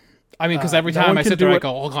 I mean, because every no time one I can sit do there, I it.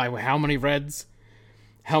 go, "Okay, how many reds?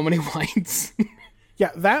 How many whites?"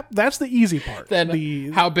 Yeah, that's the easy part.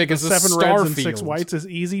 Then how big is the 7 star reds and 6 field? whites is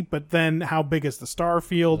easy, but then how big is the star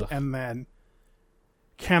field? And then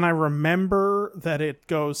can I remember that it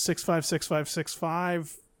goes 6-5,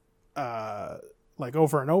 6-5, 6-5, like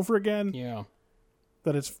over and over again? Yeah.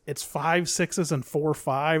 That it's 5 6s and 4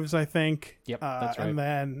 5s, I think. Yep, that's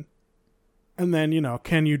right. And then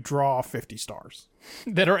can you draw 50 stars?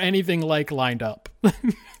 That are anything like lined up,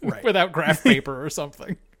 Right. without graph paper or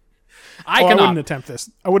something. I cannot. wouldn't attempt this.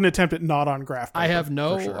 I wouldn't attempt it not on graph paper. I have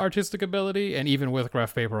no for sure. artistic ability, and even with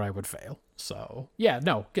graph paper, I would fail. So yeah,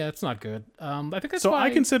 it's not good. I think that's So why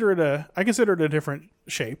I consider it a different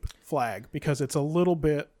shape flag because it's a little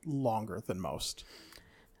bit longer than most.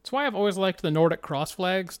 That's why I've always liked the Nordic cross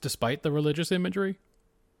flags, despite the religious imagery,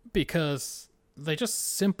 because they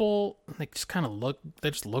just simple. They just kind of look.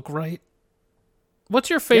 They just look right. What's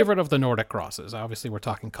your favorite of the Nordic crosses? Obviously, we're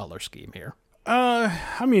talking color scheme here.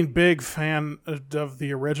 I mean, big fan of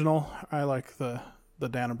the original. I like the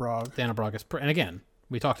Dannebrog. Dannebrog is, and again,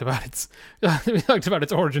 we talked about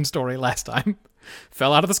its origin story last time.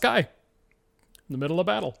 Fell out of the sky in the middle of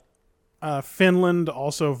battle. Finland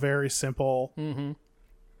also very simple. Do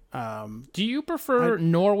you prefer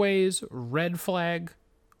Norway's red flag,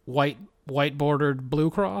 white bordered blue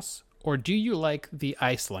cross, or do you like the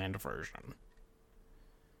Iceland version?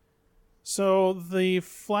 So the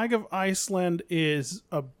flag of Iceland is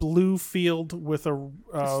a blue field with a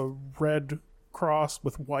red cross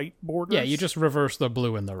with white borders. Yeah, you just reverse the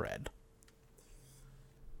blue and the red.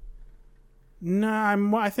 Nah,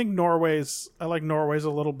 I think I like Norway's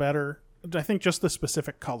a little better. I think just the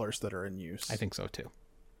specific colors that are in use. I think so too.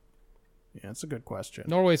 Yeah, it's a good question.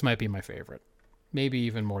 Norway's might be my favorite. Maybe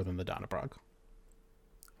even more than the Dannebrog.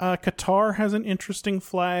 Qatar has an interesting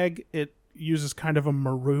flag. It uses kind of a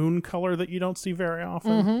maroon color that you don't see very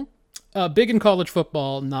often. Big in college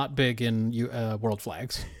football, not big in world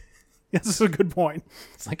flags. Yes, that's a good point.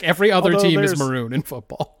 It's like every other Although team is maroon in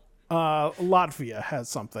football. Latvia has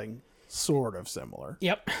something sort of similar.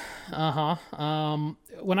 Yep.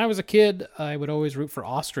 When I was a kid, I would always root for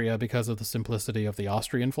Austria because of the simplicity of the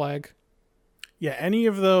Austrian flag. Yeah, any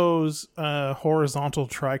of those horizontal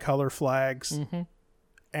tricolor flags,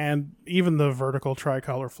 and even the vertical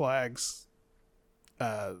tricolor flags,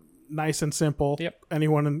 nice and simple. Yep.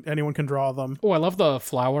 Anyone can draw them. Oh, I love the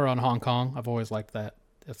flower on Hong Kong. I've always liked that.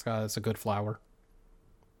 It's a good flower.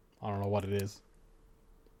 I don't know what it is.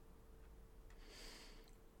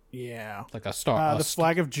 Yeah. Like a star. The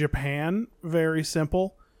flag of Japan, very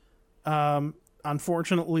simple.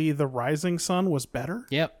 Unfortunately, the rising sun was better.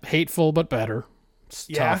 Yep. Hateful, but better. It's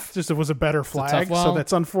tough. Just it was a better flag. tough, So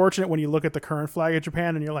that's unfortunate when you look at the current flag of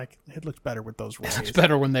Japan and you're like, it looks better with those rays. It's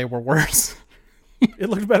better when they were worse. It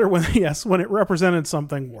looked better when it represented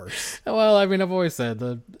something worse. Well, I mean, I've always said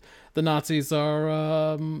the Nazis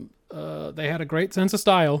are they had a great sense of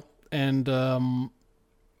style, and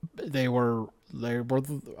they were yeah.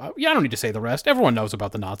 I don't need to say the rest. Everyone knows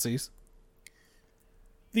about the Nazis.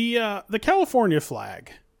 The California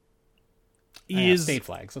flag is state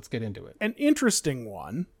flags. Let's get into it. an interesting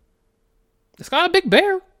one. It's got a big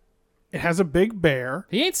bear. It has a big bear.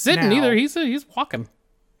 He ain't sitting Now- either. He's walking.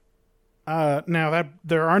 Now that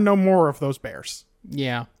there are no more of those bears.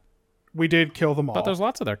 Yeah, We did kill them all. but there's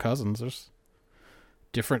lots of their cousins. There's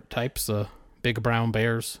different types of big brown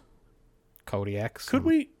bears, Kodiaks. Could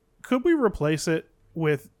we replace it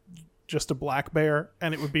with just a black bear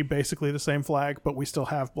and it would be basically the same flag, but we still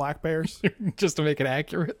have black bears? just to make it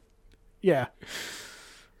accurate? Yeah.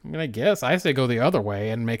 I mean, I guess I say go the other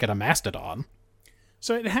way and make it a mastodon.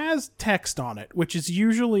 So it has text on it, which is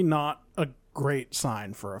usually not a great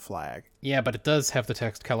sign for a flag. Yeah, but it does have the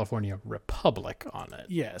text California Republic on it.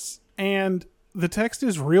 Yes. And the text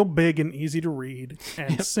is real big and easy to read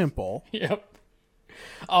and simple. Yep.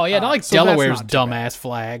 Oh, yeah, not like so that's Delaware's not too dumbass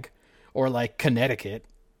flag or like Connecticut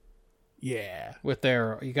Yeah. with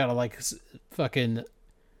their, you gotta like fucking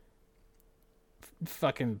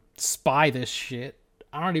spy this shit.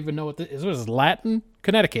 I don't even know what this is. What is this, Latin?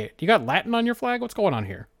 Connecticut. You got Latin on your flag? What's going on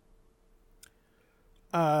here?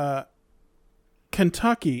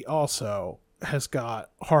 Kentucky also has got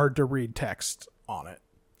hard to read text on it.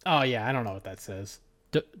 Oh, yeah, I don't know what that says.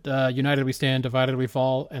 United we stand, divided we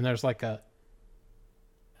fall, and there's like a...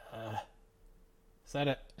 Is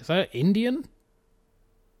that an Indian?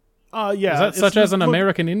 Yeah. Is that such as an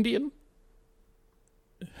American Indian?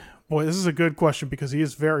 Boy, this is a good question because he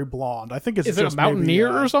is very blonde. I think it's Is it a just maybe,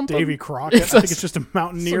 mountaineer or something? Davy Crockett. I think it's just a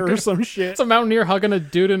mountaineer or some shit. It's a mountaineer hugging a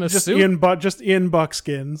dude in a Just suit. in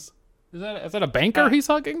buckskins. Is that a banker he's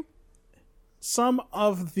hugging? Some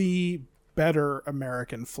of the better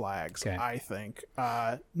American flags, Okay. I think.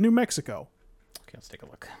 New Mexico. Okay, let's take a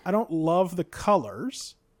look. I don't love the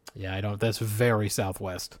colors. Yeah, I don't. That's very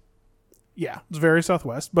Southwest. Yeah, it's very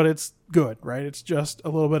Southwest, but it's good, right? It's just a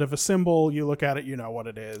little bit of a symbol. You look at it, you know what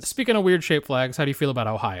it is. Speaking of weird shaped flags, how do you feel about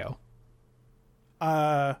Ohio?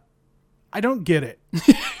 I don't get it.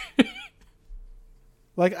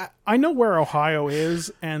 Like, I know where Ohio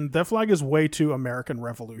is, and that flag is way too American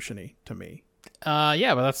Revolution-y to me.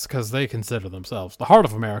 Yeah, but that's because they consider themselves the heart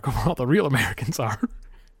of America, where all the real Americans are.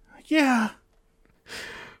 Yeah.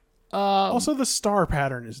 Also, the star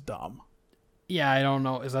pattern is dumb. Yeah, I don't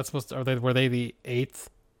know. Is that supposed to? Were they the eighth?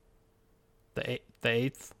 The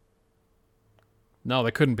eighth? No,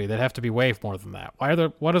 they couldn't be. They'd have to be way more than that. Why are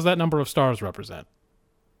there? What does that number of stars represent?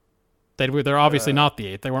 They're obviously not the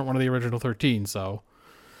eighth. They weren't one of the original 13. So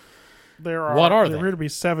What are they? There appear to be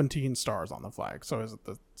 17 stars on the flag. So is it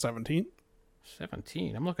the 17th?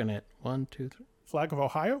 17. I'm looking at 1, 2, 3. Flag of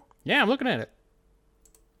Ohio? Yeah, I'm looking at it.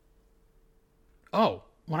 Oh,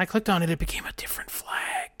 when I clicked on it, it became a different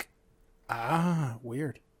flag. Ah,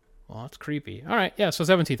 weird. Well, that's creepy. All right, yeah, so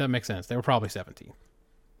 17th, that makes sense. They were probably 17th.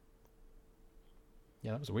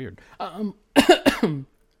 Yeah, that was weird. I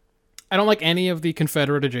don't like any of the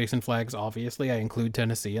Confederate adjacent flags, obviously. I include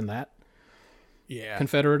Tennessee in that. Yeah.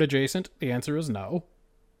 Confederate adjacent, the answer is no.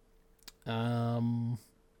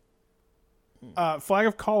 Flag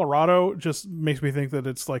of Colorado just makes me think that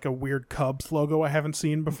it's like a weird Cubs logo I haven't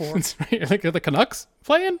seen before. Like, are the Canucks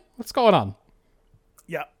playing? What's going on?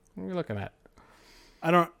 Yeah. What are we looking at?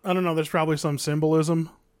 I don't know. There's probably some symbolism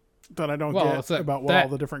that I don't get about what all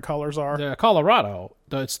the different colors are. The Colorado,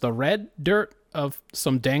 it's the red dirt of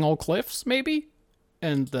some dang old cliffs, maybe?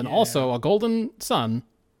 And then also a golden sun,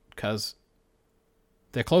 because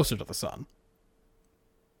they're closer to the sun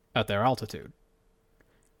at their altitude.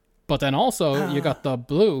 But then also, you got the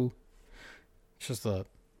blue, which is the...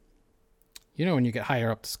 You know when you get higher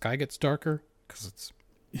up, the sky gets darker? Because it's...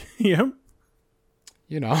 Yep.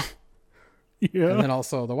 You know. Yeah. And then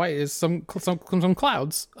also the white is some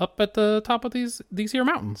clouds up at the top of these here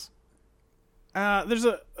mountains. There's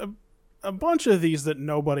a bunch of these that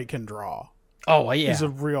nobody can draw. Oh yeah, is a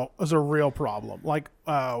real problem. Like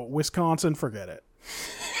Wisconsin, forget it.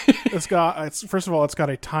 First of all, it's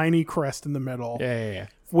got a tiny crest in the middle. Yeah.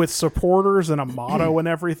 With supporters and a motto and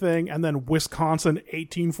everything, and then Wisconsin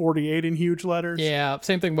 1848 in huge letters. Yeah,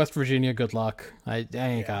 same thing. West Virginia. Good luck. I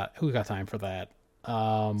ain't got who got time for that.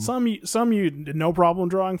 Some you no problem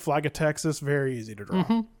drawing. Flag of Texas, very easy to draw.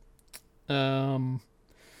 Mm-hmm.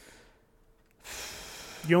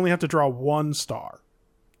 You only have to draw one star.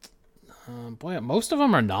 Boy, most of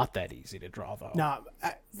them are not that easy to draw, though. Nah,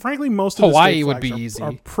 frankly, most of Hawaii the would state be flags easy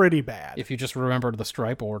are pretty bad. if you just remembered the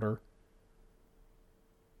stripe order.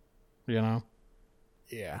 You know.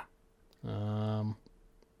 Yeah. Oh,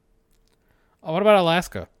 what about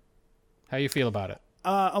Alaska? How you feel about it?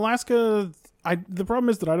 Alaska, the problem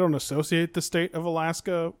is that I don't associate the state of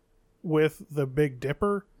Alaska with the Big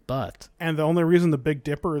Dipper. And the only reason the Big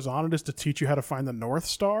Dipper is on it is to teach you how to find the North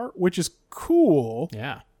Star, which is cool.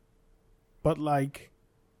 Yeah. But like...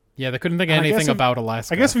 Yeah, they couldn't think of anything about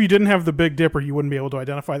Alaska. I guess if you didn't have the Big Dipper, you wouldn't be able to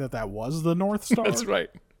identify that was the North Star. That's right.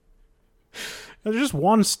 There's just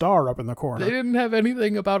one star up in the corner. They didn't have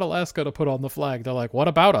anything about Alaska to put on the flag. They're like, what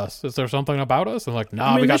about us? Is there something about us? And like,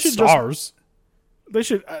 nah, we got stars. They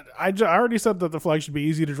should. I already said that the flag should be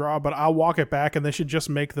easy to draw, but I'll walk it back, and they should just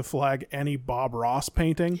make the flag any Bob Ross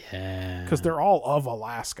painting. Yeah, because they're all of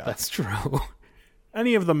Alaska. That's true.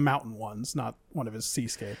 Any of the mountain ones, not one of his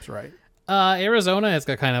seascapes, right? Arizona has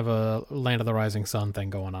got kind of a Land of the Rising Sun thing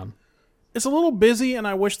going on. It's a little busy, and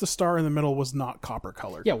I wish the star in the middle was not copper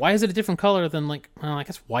colored. Yeah, why is it a different color than like? Well, I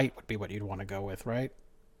guess white would be what you'd want to go with, right?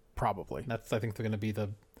 Probably. I think they're going to be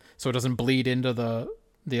so it doesn't bleed into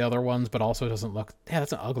the other ones, but also doesn't look... Yeah,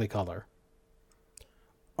 that's an ugly color.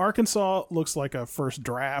 Arkansas looks like a first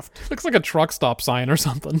draft. Looks like a truck stop sign or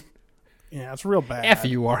something. Yeah, it's real bad. F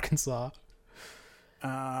you, Arkansas.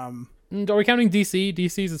 Are we counting DC?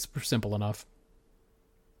 DC's is simple enough.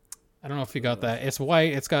 I don't know if you got that. It's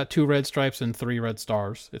white. It's got 2 red stripes and 3 red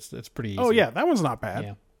stars. It's pretty easy. Oh, yeah, that one's not bad.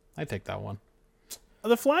 Yeah, I'd take that one.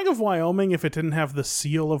 The flag of Wyoming, if it didn't have the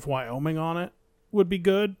seal of Wyoming on it, would be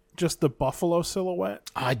good. Just the buffalo silhouette.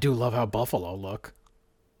 I do love how Buffalo look.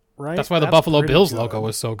 Right? That's why the Buffalo Bills logo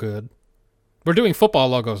is so good. We're doing football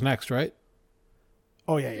logos next, right?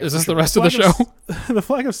 Oh, yeah. Is this the rest of the show? The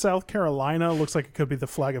flag of South Carolina looks like it could be the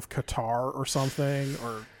flag of Qatar or something.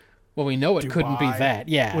 Or well, we know it Dubai, couldn't be that.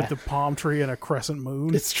 Yeah. With the palm tree and a crescent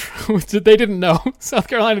moon. It's true. They didn't know. South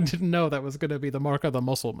Carolina didn't know that was going to be the mark of the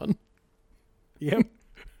Mussulman. Yep.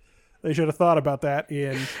 They should have thought about that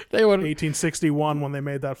in 1861 when they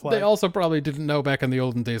made that flag. They also probably didn't know back in the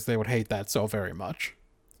olden days they would hate that so very much.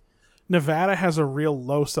 Nevada has a real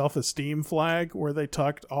low self-esteem flag where they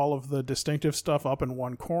tucked all of the distinctive stuff up in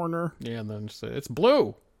one corner. Yeah, and then it's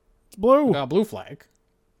blue. It's blue. We got a blue flag.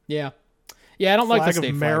 Yeah. Yeah, I don't like the state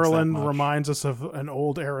flag of Maryland reminds us of an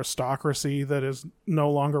old aristocracy that is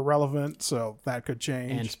no longer relevant, so that could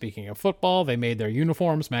change. And speaking of football, they made their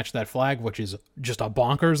uniforms match that flag, which is just a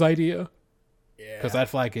bonkers idea. Yeah. Because that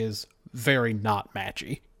flag is very not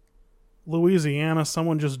matchy. Louisiana,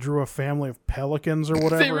 someone just drew a family of pelicans or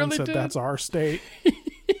whatever and said, that's our state.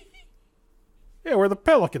 Yeah, we're the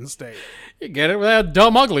Pelican State. You get it? With that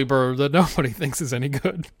dumb ugly bird that nobody thinks is any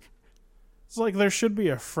good. It's like there should be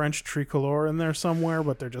a French tricolor in there somewhere,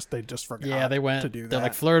 but they just forgot. Yeah, they went to do that. They're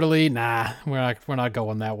like fleur-de-lis. Nah, we're not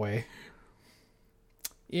going that way.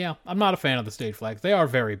 Yeah, I'm not a fan of the state flags. They are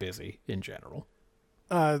very busy in general.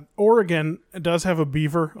 Oregon does have a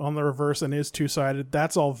beaver on the reverse and is two-sided.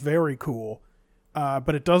 That's all very cool.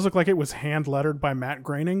 But it does look like it was hand-lettered by Matt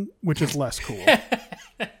Groening, which is less cool.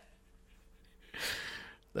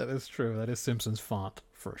 That is true. That is Simpsons font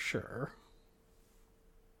for sure.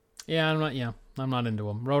 Yeah, I'm not into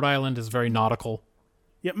them. Rhode Island is very nautical.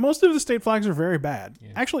 Yeah, most of the state flags are very bad.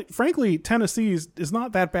 Yeah. Actually, frankly, Tennessee's is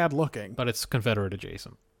not that bad looking. But it's Confederate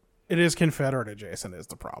adjacent. It is Confederate adjacent is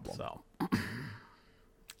the problem. So,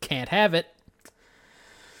 can't have it.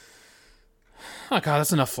 Oh, God,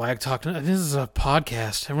 that's enough flag talk. This is a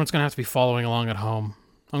podcast. Everyone's going to have to be following along at home.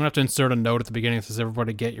 I'm going to have to insert a note at the beginning that says,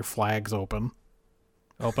 everybody get your flags open.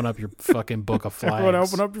 Open up your fucking book of flags. Everyone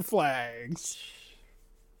open up your flags.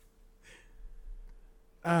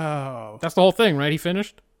 Oh. That's the whole thing, right? He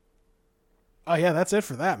finished? Oh, yeah, that's it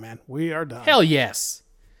for that, man. We are done. Hell yes.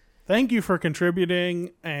 Thank you for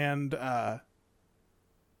contributing, and I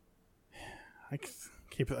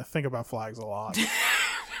think about flags a lot.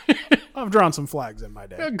 I've drawn some flags in my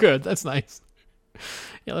day. Good, that's nice.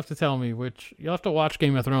 You'll have to tell me which... You'll have to watch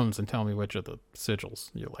Game of Thrones and tell me which of the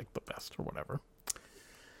sigils you like the best or whatever.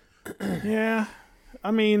 Yeah,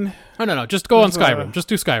 I mean... Oh, no, just go on Skyrim. Just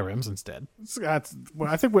do Skyrims instead.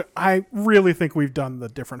 I really think we've done the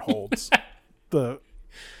different holds. the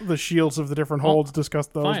shields of the different holds, discuss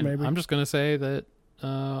those fine. maybe. I'm just going to say that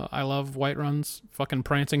I love Whiterun's fucking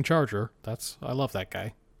prancing charger. I love that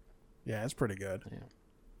guy. Yeah, it's pretty good. Yeah.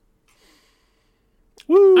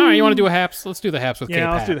 Woo! All right, you want to do a Haps? Let's do the Haps with Cape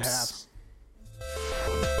Let's Haps. do the Haps.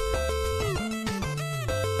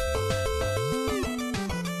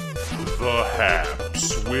 The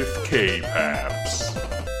Haps with K-Paps.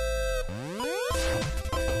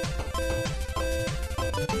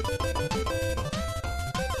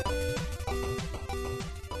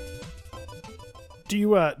 Do you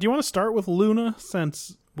want to start with Luna,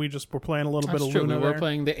 since we just were playing a little bit of Luna? We were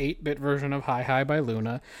playing the 8-bit version of Hi Hi by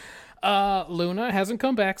Luna. Luna hasn't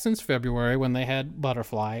come back since February when they had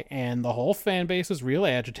Butterfly, and the whole fan base is real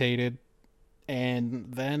agitated.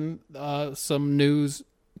 And then some news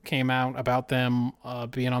came out about them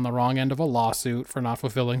being on the wrong end of a lawsuit for not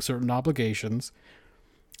fulfilling certain obligations.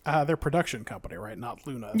 Their production company, right? Not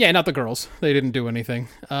Luna. Yeah, not the girls. They didn't do anything.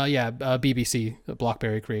 BBC,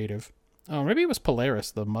 Blockberry Creative. Oh, maybe it was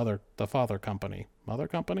Polaris, the father company. Mother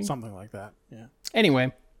company? Something like that, yeah.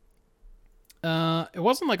 Anyway, it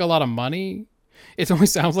wasn't like a lot of money. It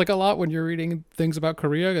always sounds like a lot when you're reading things about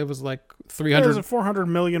Korea. It was like 300... It was a 400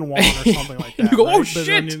 million won or something like that. You go, right? oh,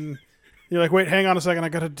 shit! You're like, wait, hang on a second. I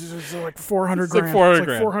got to do like 400 it's grand. Like 400 it's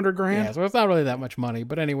like 400 grand. Yeah, so it's not really that much money.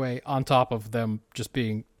 But anyway, on top of them just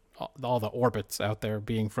being all the orbits out there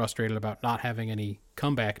being frustrated about not having any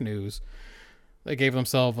comeback news, they gave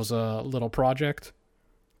themselves a little project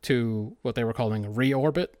to what they were calling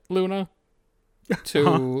Reorbit Luna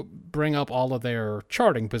to bring up all of their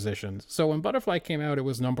charting positions. So when Butterfly came out, it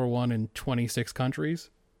was number 1 in 26 countries,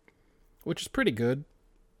 which is pretty good.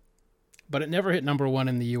 But it never hit number 1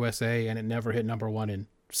 in the USA, and it never hit number 1 in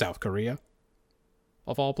South Korea,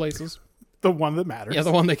 of all places. The one that matters. Yeah,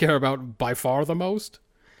 the one they care about by far the most.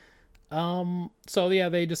 So yeah,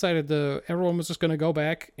 they decided everyone was just going to go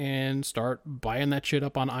back and start buying that shit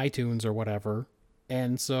up on iTunes or whatever.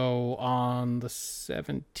 And so on the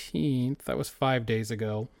 17th, that was 5 days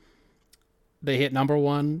ago, they hit number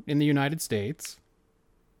 1 in the United States.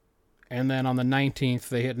 And then on the 19th,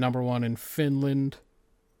 they hit number 1 in Finland,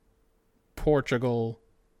 Portugal,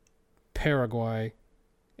 Paraguay,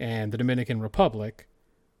 and the Dominican Republic.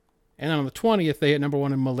 And then on the 20th, they hit number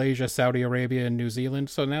 1 in Malaysia, Saudi Arabia, and New Zealand.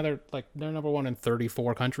 So now they're number 1 in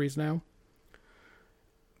 34 countries now.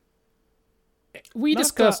 We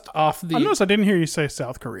discussed off the... I noticed I didn't hear you say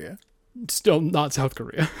South Korea. Still not South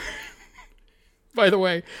Korea. By the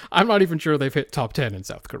way, I'm not even sure they've hit top 10 in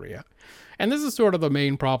South Korea. And this is sort of the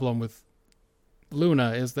main problem with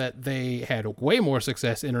Luna, is that they had way more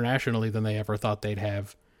success internationally than they ever thought they'd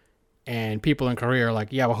have. And people in Korea are like,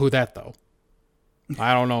 yeah, well, who that, though?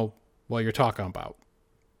 I don't know what you're talking about.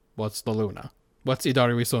 What's the Luna? What's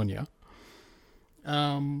Idari Sonia?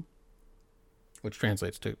 Which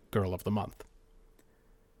translates to Girl of the Month.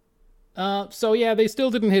 So yeah, they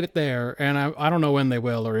still didn't hit it there, and I don't know when they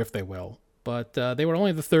will or if they will. But they were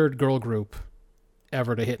only the third girl group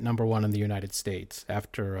ever to hit number 1 in the United States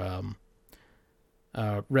after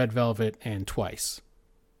Red Velvet and Twice.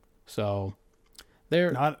 So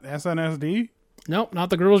they're not SNSD. Nope, not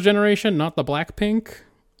the Girls' Generation, not the Blackpink,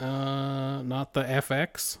 not the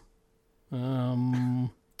FX,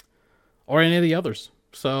 or any of the others.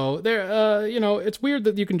 So there, it's weird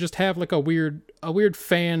that you can just have like a weird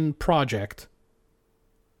fan project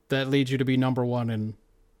that leads you to be number 1 in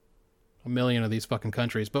a million of these fucking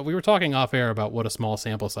countries. But we were talking off air about what a small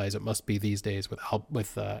sample size it must be these days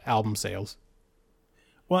with album sales.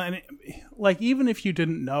 Well, and even if you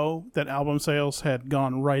didn't know that album sales had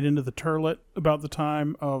gone right into the turlet about the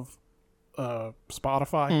time of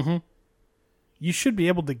Spotify, you should be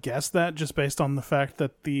able to guess that just based on the fact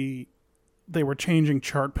that they were changing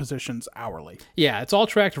chart positions hourly. Yeah, it's all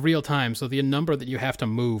tracked real time, so the number that you have to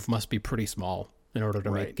move must be pretty small in order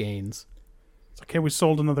to make gains. It's okay, we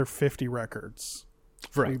sold another 50 records.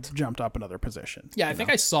 Right. We jumped up another position. Yeah, I think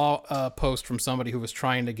I saw a post from somebody who was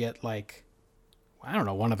trying to get, like, I don't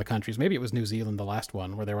know, one of the countries, maybe it was New Zealand, the last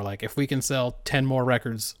one, where they were like, if we can sell 10 more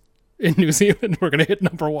records in New Zealand, we're going to hit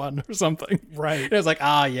number one or something. Right. And it was like,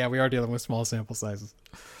 yeah, we are dealing with small sample sizes.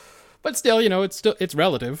 But still, it's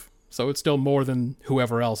relative. So it's still more than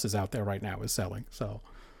whoever else is out there right now is selling. So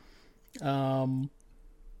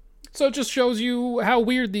it just shows you how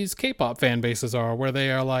weird these K-pop fan bases are, where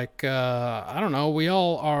they are like, I don't know, we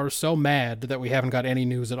all are so mad that we haven't got any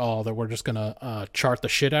news at all that we're just going to chart the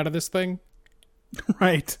shit out of this thing.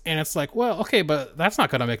 Right. And it's like, well, okay, but that's not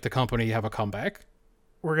going to make the company have a comeback.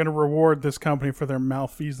 We're going to reward this company for their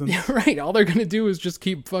malfeasance. Yeah, right. All they're going to do is just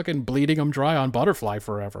keep fucking bleeding them dry on Butterfly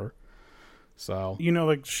forever. So,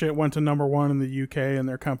 like shit went to number one in the UK and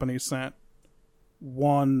their company sent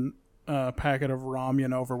one packet of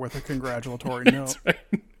ramen over with a congratulatory note.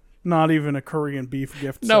 Right. Not even a Korean beef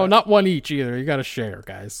gift No, set. not one each either. You got to share,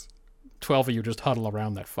 guys. 12 of you just huddle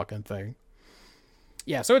around that fucking thing.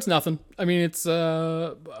 Yeah, so it's nothing. I mean, it's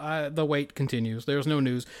the wait continues. There's no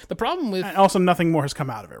news. The problem with And also, nothing more has come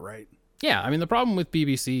out of it, right? Yeah, I mean, the problem with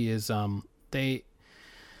BBC is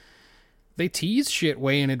they tease shit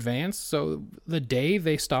way in advance. So the day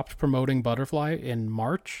they stopped promoting Butterfly in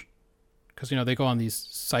March, because, they go on these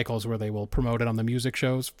cycles where they will promote it on the music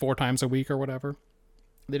shows 4 times a week or whatever.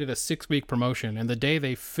 They did a 6-week promotion, and the day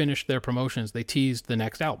they finished their promotions, they teased the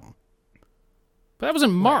next album. But that was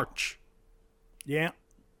in March. Yeah.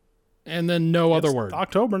 And then no other It's word.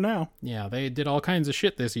 October now. Yeah, they did all kinds of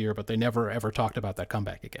shit this year, but they never ever talked about that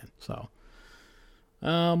comeback again. So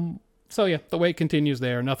yeah, the wait continues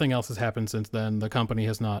there. Nothing else has happened since then. The company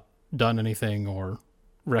has not done anything or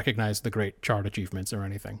recognized the great chart achievements or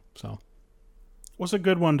anything. So, what's a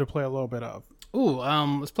good one to play a little bit of? ooh,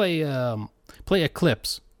 let's play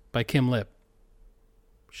Eclipse by Kim Lip.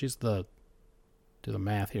 She's do the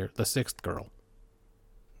math here, the 6th girl.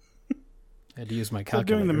 I had to use my So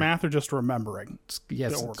calculator. doing the math or just remembering?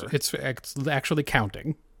 Yes, the order. it's actually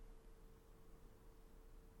counting.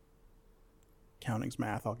 Counting's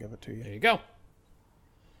math, I'll give it to you. There you go.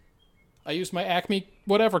 I used my Acme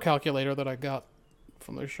whatever calculator that I got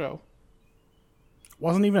from their show.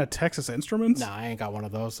 Wasn't even a Texas Instruments? Nah, I ain't got one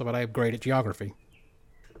of those, but I'm great at geography.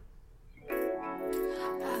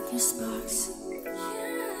 This box.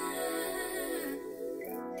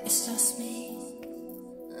 It's just me.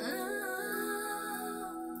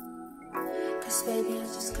 Cause baby, I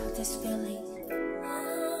just got this feeling.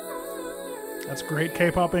 That's great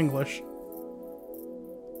K-pop English.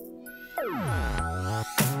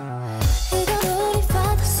 이건 우리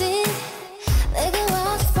fantasy. 내가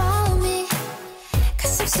want you follow me.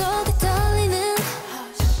 가슴 속에 떨리는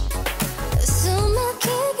숨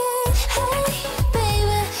막히게. Hey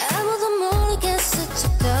baby, 아무도 모르겠을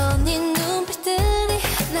척던 네 눈빛들이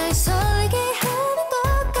날 설레게 하는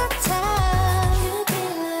것 같아.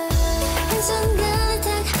 한순간에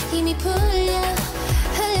딱 힘이 풀려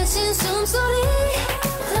흘려진 숨소리.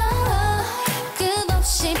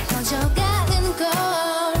 끝없이 퍼져가는 걸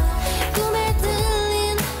꿈에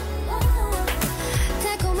들린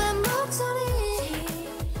달콤한 목소리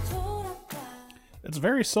돌아봐. It's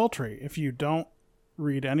very sultry if you don't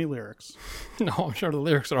read any lyrics. No, I'm sure the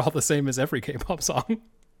lyrics are all the same as every K-pop song.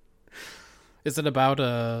 Is it about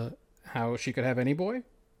how she could have any boy?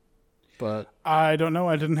 But I don't know.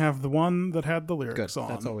 I didn't have the one that had the lyrics good. on.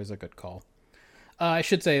 That's always a good call. I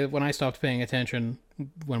should say that when I stopped paying attention,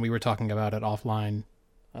 when we were talking about it offline,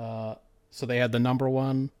 so they had the number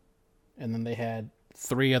one, and then they had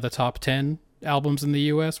 3 of the top 10 albums in the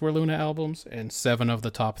US were Luna albums, and 7 of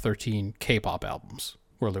the top 13 K-pop albums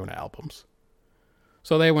were Luna albums.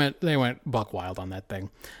 So they went buck wild on that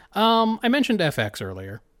thing. I mentioned FX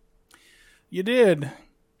earlier. You did.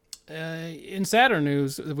 In sadder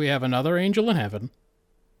news, we have another Angel in Heaven.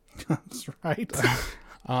 That's right.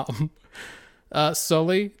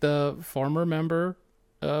 Sully, the former member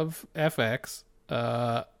of FX,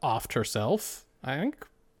 offed herself, I think,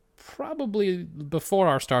 probably before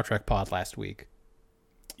our Star Trek pod last week.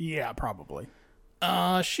 Yeah, probably.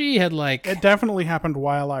 She had like... It definitely happened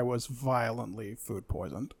while I was violently food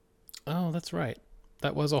poisoned. Oh, that's right.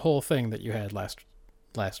 That was a whole thing that you had last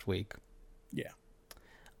week.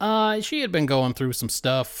 Yeah. She had been going through some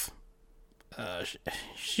stuff.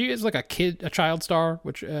 She is like a child star,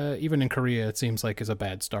 which even in Korea it seems like is a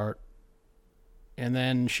bad start. And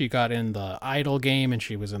then she got in the Idol game, and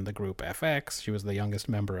she was in the group FX. She was the youngest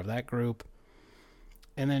member of that group.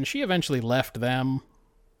 And then she eventually left them.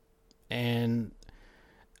 And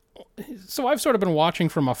so I've sort of been watching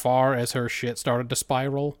from afar as her shit started to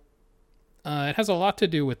spiral. It has a lot to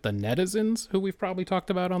do with the netizens, who we've probably talked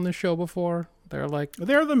about on this show before. They're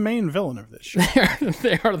the main villain of this show.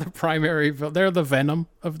 they are the primary. They're the venom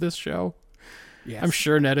of this show. Yes. I'm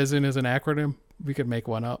sure netizen is an acronym. We could make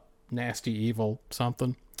one up. Nasty, evil,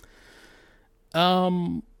 something.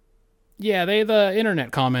 Yeah, they the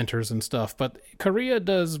internet commenters and stuff. But Korea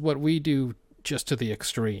does what we do just to the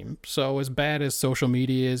extreme. So as bad as social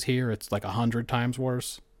media is here, it's like 100 times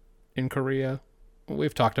worse in Korea.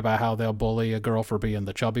 We've talked about how they'll bully a girl for being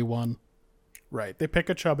the chubby one. Right. They pick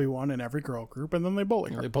a chubby one in every girl group, and then they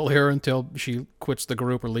bully her. They bully her until she quits the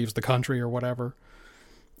group or leaves the country or whatever.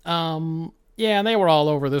 Yeah, and they were all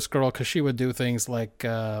over this girl because she would do things like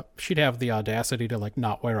she'd have the audacity to like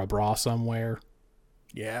not wear a bra somewhere.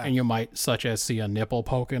 Yeah. And you might such as see a nipple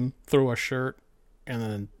poking through a shirt, and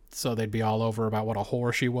then so they'd be all over about what a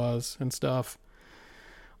whore she was and stuff.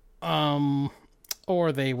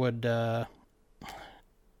 Or they would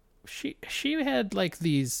she had like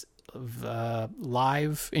these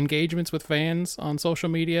live engagements with fans on social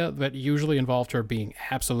media that usually involved her being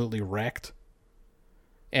absolutely wrecked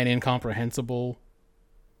and incomprehensible.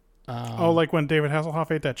 Like when David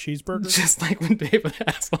Hasselhoff ate that cheeseburger? Just like when David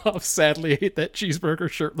Hasselhoff sadly ate that cheeseburger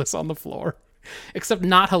shirtless on the floor. Except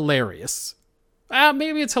not hilarious.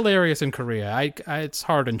 Maybe it's hilarious in Korea. It's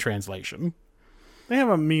hard in translation. They have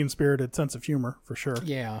a mean-spirited sense of humor, for sure.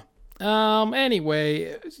 Yeah.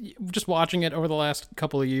 Anyway, just watching it over the last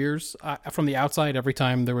couple of years, from the outside, every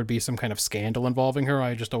time there would be some kind of scandal involving her,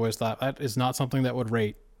 I just always thought that is not something that would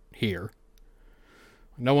rate here.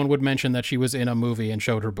 No one would mention that she was in a movie and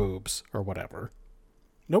showed her boobs or whatever.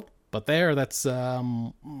 Nope. But that's, I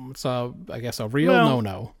guess a real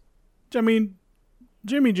no-no. I mean,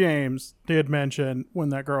 Jimmy James did mention when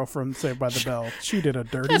that girl from Saved by the Bell, she did a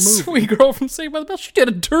dirty That movie. sweet girl from Saved by the Bell, she did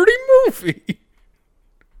a dirty movie.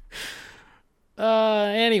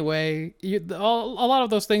 Anyway, a lot of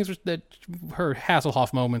those things that her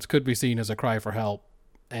Hasselhoff moments could be seen as a cry for help,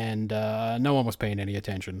 and no one was paying any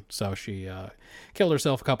attention. So she killed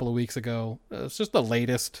herself a couple of weeks ago. It's just the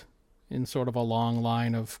latest in sort of a long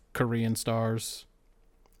line of Korean stars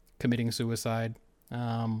committing suicide.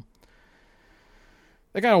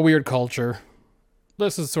 They got a weird culture.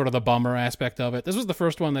 This is sort of the bummer aspect of it. This was the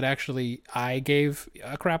first one that actually I gave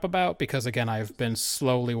a crap about because, again, I've been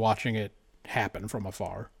slowly watching it happen from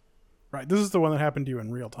afar. Right. This is the one that happened to you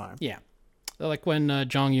in real time. Yeah. Like when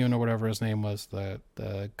Jong-yoon or whatever his name was, the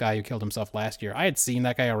guy who killed himself last year, I had seen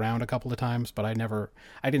that guy around a couple of times, but I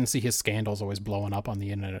didn't see his scandals always blowing up on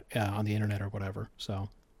the internet or whatever. So,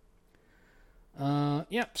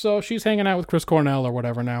 so she's hanging out with Chris Cornell or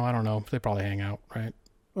whatever now. I don't know. They probably hang out, right?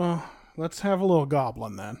 Well, let's have a little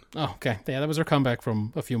goblin then. Oh, okay. Yeah, that was her comeback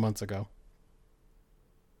from a few months ago,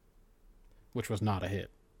 which was not a hit.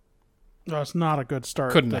 No, it's not a good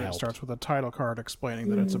start. Couldn't that have it helped. starts with a title card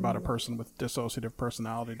explaining that it's about a person with dissociative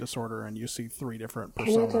personality disorder, and you see 3 different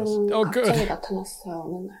personas. 걔네들은 Oh, good. 갑자기 나타났어요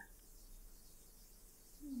어느 날.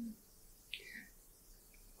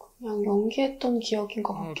 그냥 연기했던 기억인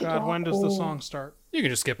것 Oh 같기도 God, when does the 하고. song start? You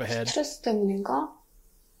can just skip ahead. 스트레스 때문인가?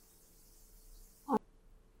 아,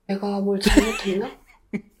 내가 뭘 잘못했나?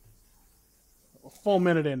 A full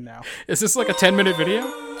minute in now. Is this like a 10-minute video?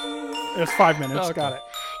 It's 5 minutes. Oh, okay. Got it.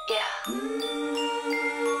 Yeah.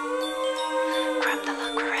 Crème de la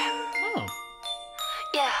crème. Oh.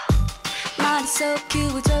 Yeah. 머릿속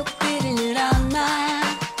규구조국들이 늘어나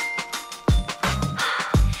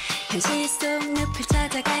현실 속 늪을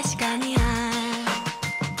찾아갈 시간이야.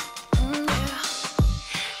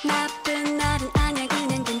 나쁜 날은 아니야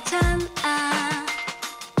그냥 괜찮아.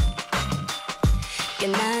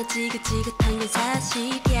 꽤나 지긋지긋한 건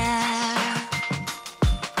사실이야.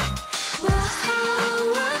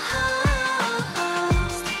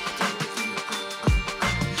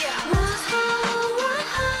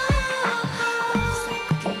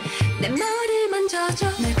 내 머리를 만져줘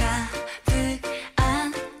내가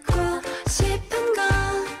안고 싶은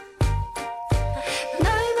건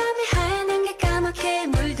너의 맘이 하얀 안개 까맣게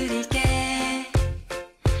물들이게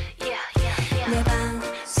내 방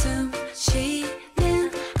숨 쉬는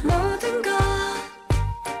모든 것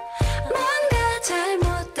뭔가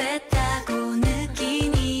잘못됐다고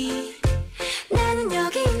느끼니 나는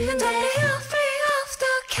여기 있는데 You're free of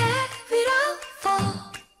the carry out for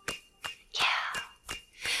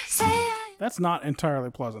That's not entirely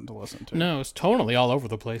pleasant to listen to. No, it's tonally all over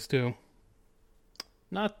the place too.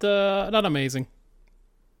 Not amazing.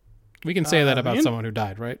 We can say that about someone who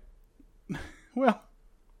died, right? Well,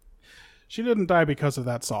 she didn't die because of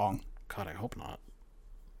that song. God, I hope not.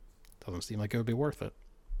 Doesn't seem like it would be worth it.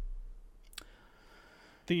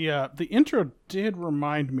 The intro did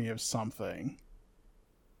remind me of something.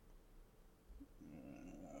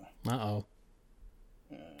 Uh-oh.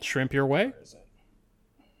 Shrimp your way? Where is it?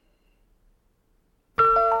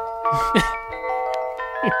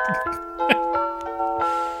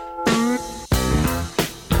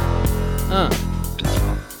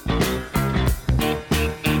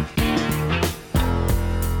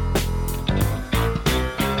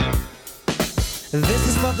 This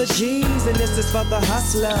is for the G's and this is for the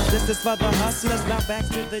hustlers. This is for the hustlers. Now back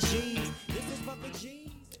to the G's. This is for the G's.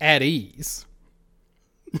 At ease.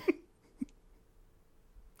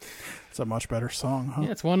 It's a much better song, huh?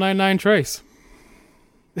 Yeah, it's 199 Trace.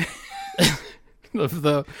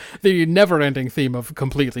 the never-ending theme of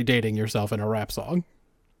completely dating yourself in a rap song.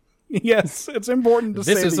 Yes, it's important to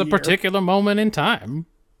say This is the a year. particular moment in time.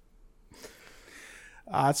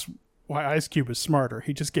 That's why Ice Cube is smarter.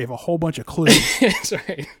 He just gave a whole bunch of clues. That's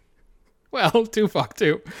right. Well, Tupac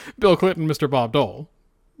too. Bill Clinton, Mr. Bob Dole.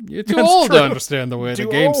 You're too That's old true. to understand the way the Too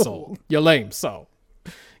game's old. sold. You're lame, so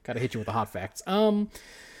gotta hit you with the hot facts.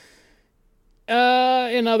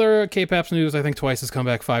 In other K-Paps news, I think Twice has come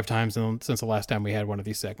back 5 times since the last time we had one of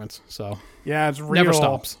these segments. So Yeah, it's real. never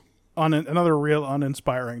stops. Another real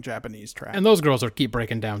uninspiring Japanese track. And those girls are keep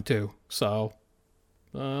breaking down too. So,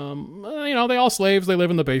 they all slaves. They live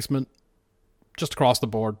in the basement, just across the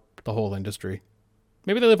board, the whole industry.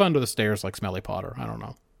 Maybe they live under the stairs like Smelly Potter. I don't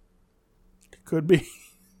know. Could be.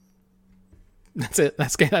 That's it.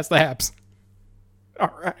 That's the haps.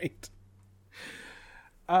 All right.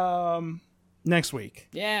 Next week,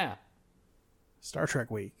 Yeah. Star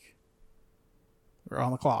Trek week. We're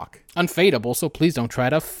on the clock. Unfadeable, so please don't try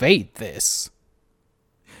to fade this.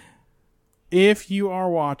 If you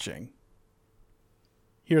are watching,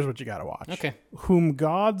 here's what you got to watch. Okay. Whom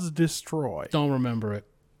Gods Destroy. Don't remember it.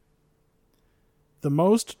 The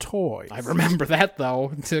Most Toys. I remember that,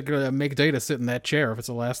 though. To make Data sit in that chair if it's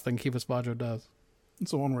the last thing Kivas Bajo does.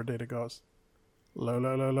 It's the one where Data goes, low,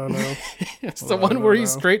 low, low, low, low. It's the one where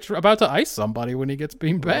he's straight about to ice somebody when he gets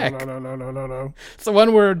beamed back. Low, low, low, low, low, low. It's the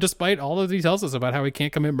one where, despite all of he tells us about how he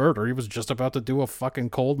can't commit murder, he was just about to do a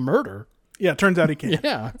fucking cold murder. Yeah, it turns out he can't.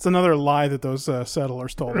 Yeah. It's another lie that those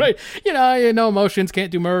settlers told him. Right. You know, emotions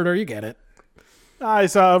can't do murder. You get it.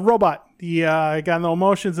 He's a robot. He got no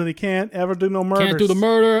emotions and he can't ever do no murders. Can't do the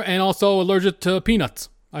murder and also allergic to peanuts.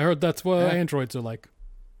 I heard that's what androids are like.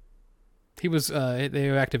 He was, they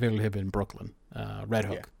activated him in Brooklyn. Red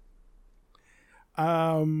Hook.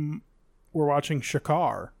 Yeah. We're watching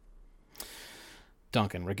Shakar.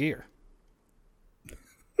 Duncan Regeer.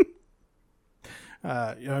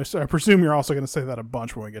 So I presume you're also going to say that a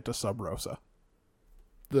bunch when we get to Sub Rosa.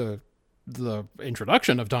 The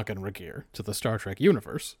introduction of Duncan Regeer to the Star Trek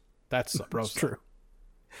universe. That's Sub Rosa. That's true.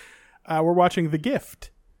 We're watching The Gift.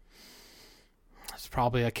 It's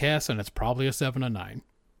probably a Kiss, and it's probably a 7 and 9.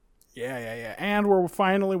 Yeah. And we're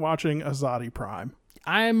finally watching Azadi Prime.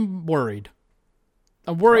 I'm worried.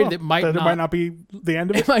 I'm worried it might not be the end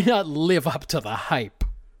of it it. might not live up to the hype.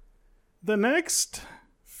 The next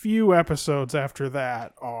few episodes after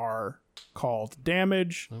that are called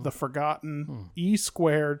Damage, The Forgotten, E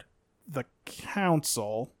Squared, The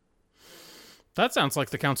Council, That sounds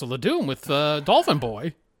like the Council of Doom with Dolphin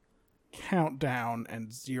Boy. Countdown,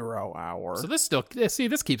 and 0 Hour. So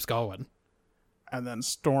this keeps going. And then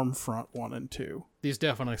Stormfront 1 and 2. These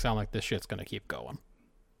definitely sound like this shit's gonna keep going.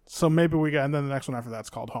 So maybe we got, and then the next one after that's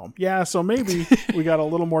called Home. Yeah, so maybe we got a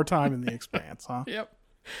little more time in the Expanse, huh? Yep.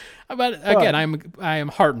 But again, I am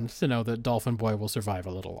heartened to know that Dolphin Boy will survive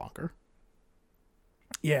a little longer.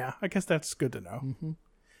 Yeah, I guess that's good to know.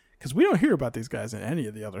 Because we don't hear about these guys in any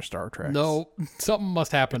of the other Star Treks. No, something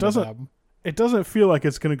must happen to them. It doesn't feel like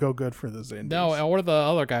it's going to go good for the Zindies. No, what are the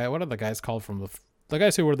other guys? What are the guys called from the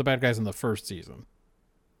guys who were the bad guys in the first season?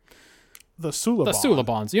 The Suliban. The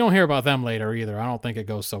Sulabons. You don't hear about them later either. I don't think it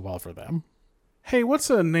goes so well for them. Hey, what's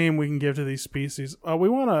a name we can give to these species? We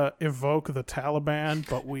want to evoke the Taliban,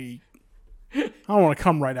 but I don't want to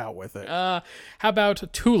come right out with it. How about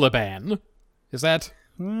Tulaban? Is that?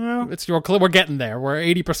 Well, We're getting there. We're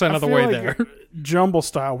 80% of the way there. Jumble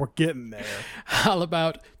style, we're getting there. How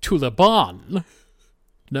about Tulaban?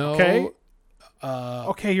 No. Okay.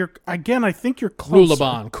 Okay, I think you're close.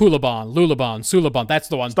 Lulaban, Kulaban, Lulaban, Sulaban. That's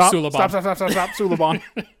the one. Stop, Sulaban. stop, Suliban.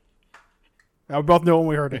 Yeah, we both know when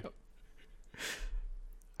we heard it.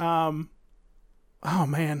 Oh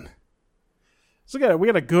man. So we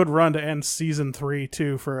got a good run to end season 3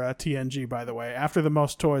 too for TNG. By the way, after the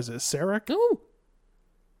most toys is Sarek, Ooh.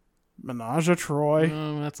 Menage a Troy,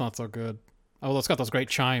 That's not so good. Oh, it's got those great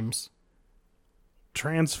chimes.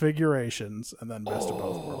 Transfigurations, and then Best of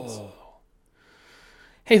Both Worlds.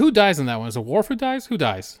 Hey, who dies in that one? Is it Worf who dies? Who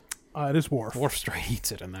dies? It is Worf. Worf straight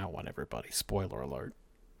eats it in that one, everybody. Spoiler alert.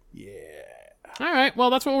 Yeah. All right, well,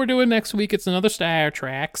 that's what we're doing next week. It's another Star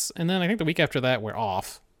Treks, and then I think the week after that we're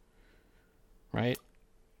off. Right?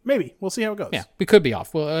 Maybe. We'll see how it goes. Yeah, we could be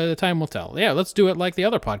off. Well, the time will tell. Yeah, let's do it like the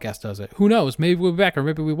other podcast does it. Who knows? Maybe we'll be back, or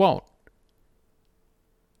maybe we won't.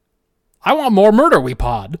 I want more Murder We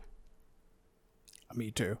Pod.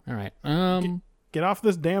 Me too. All right. Get off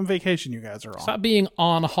this damn vacation you guys are on. Stop being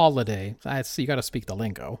on holiday. You got to speak the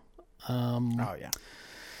lingo. Oh,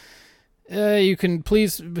 yeah. You can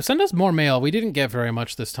please send us more mail. We didn't get very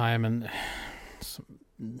much this time, and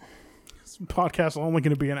This podcast is only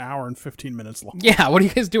going to be an hour and 15 minutes long. yeah, what are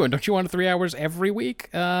you guys doing? Don't you want 3 hours every week?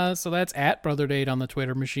 So that's at BrotherDate on the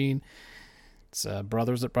Twitter machine. It's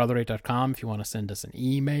brothers@brotherdate.com. If you want to send us an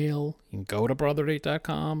email, you can go to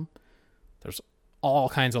brotherdate.com. There's all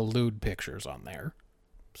kinds of lewd pictures on there,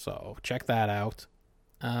 so check that out.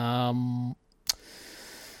 I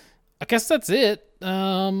guess that's it.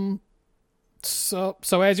 So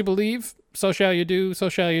as you believe, so shall you do. So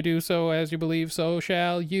shall you do. So as you believe, so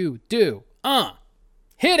shall you do.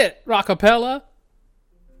 Hit it, rockapella.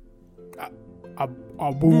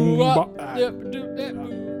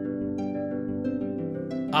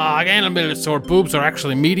 Animated sword boobs are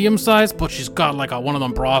actually medium sized, but she's got like one of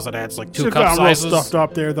them bras that adds like 2 She's cup got real sizes. stuffed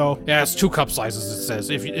up there, though. Yeah, it's 2 cup sizes. It says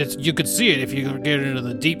you could see it if you get into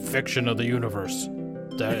the deep fiction of the universe.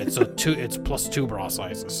 That it's plus 2 bra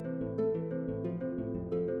sizes.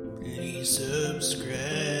 Please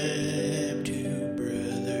subscribe.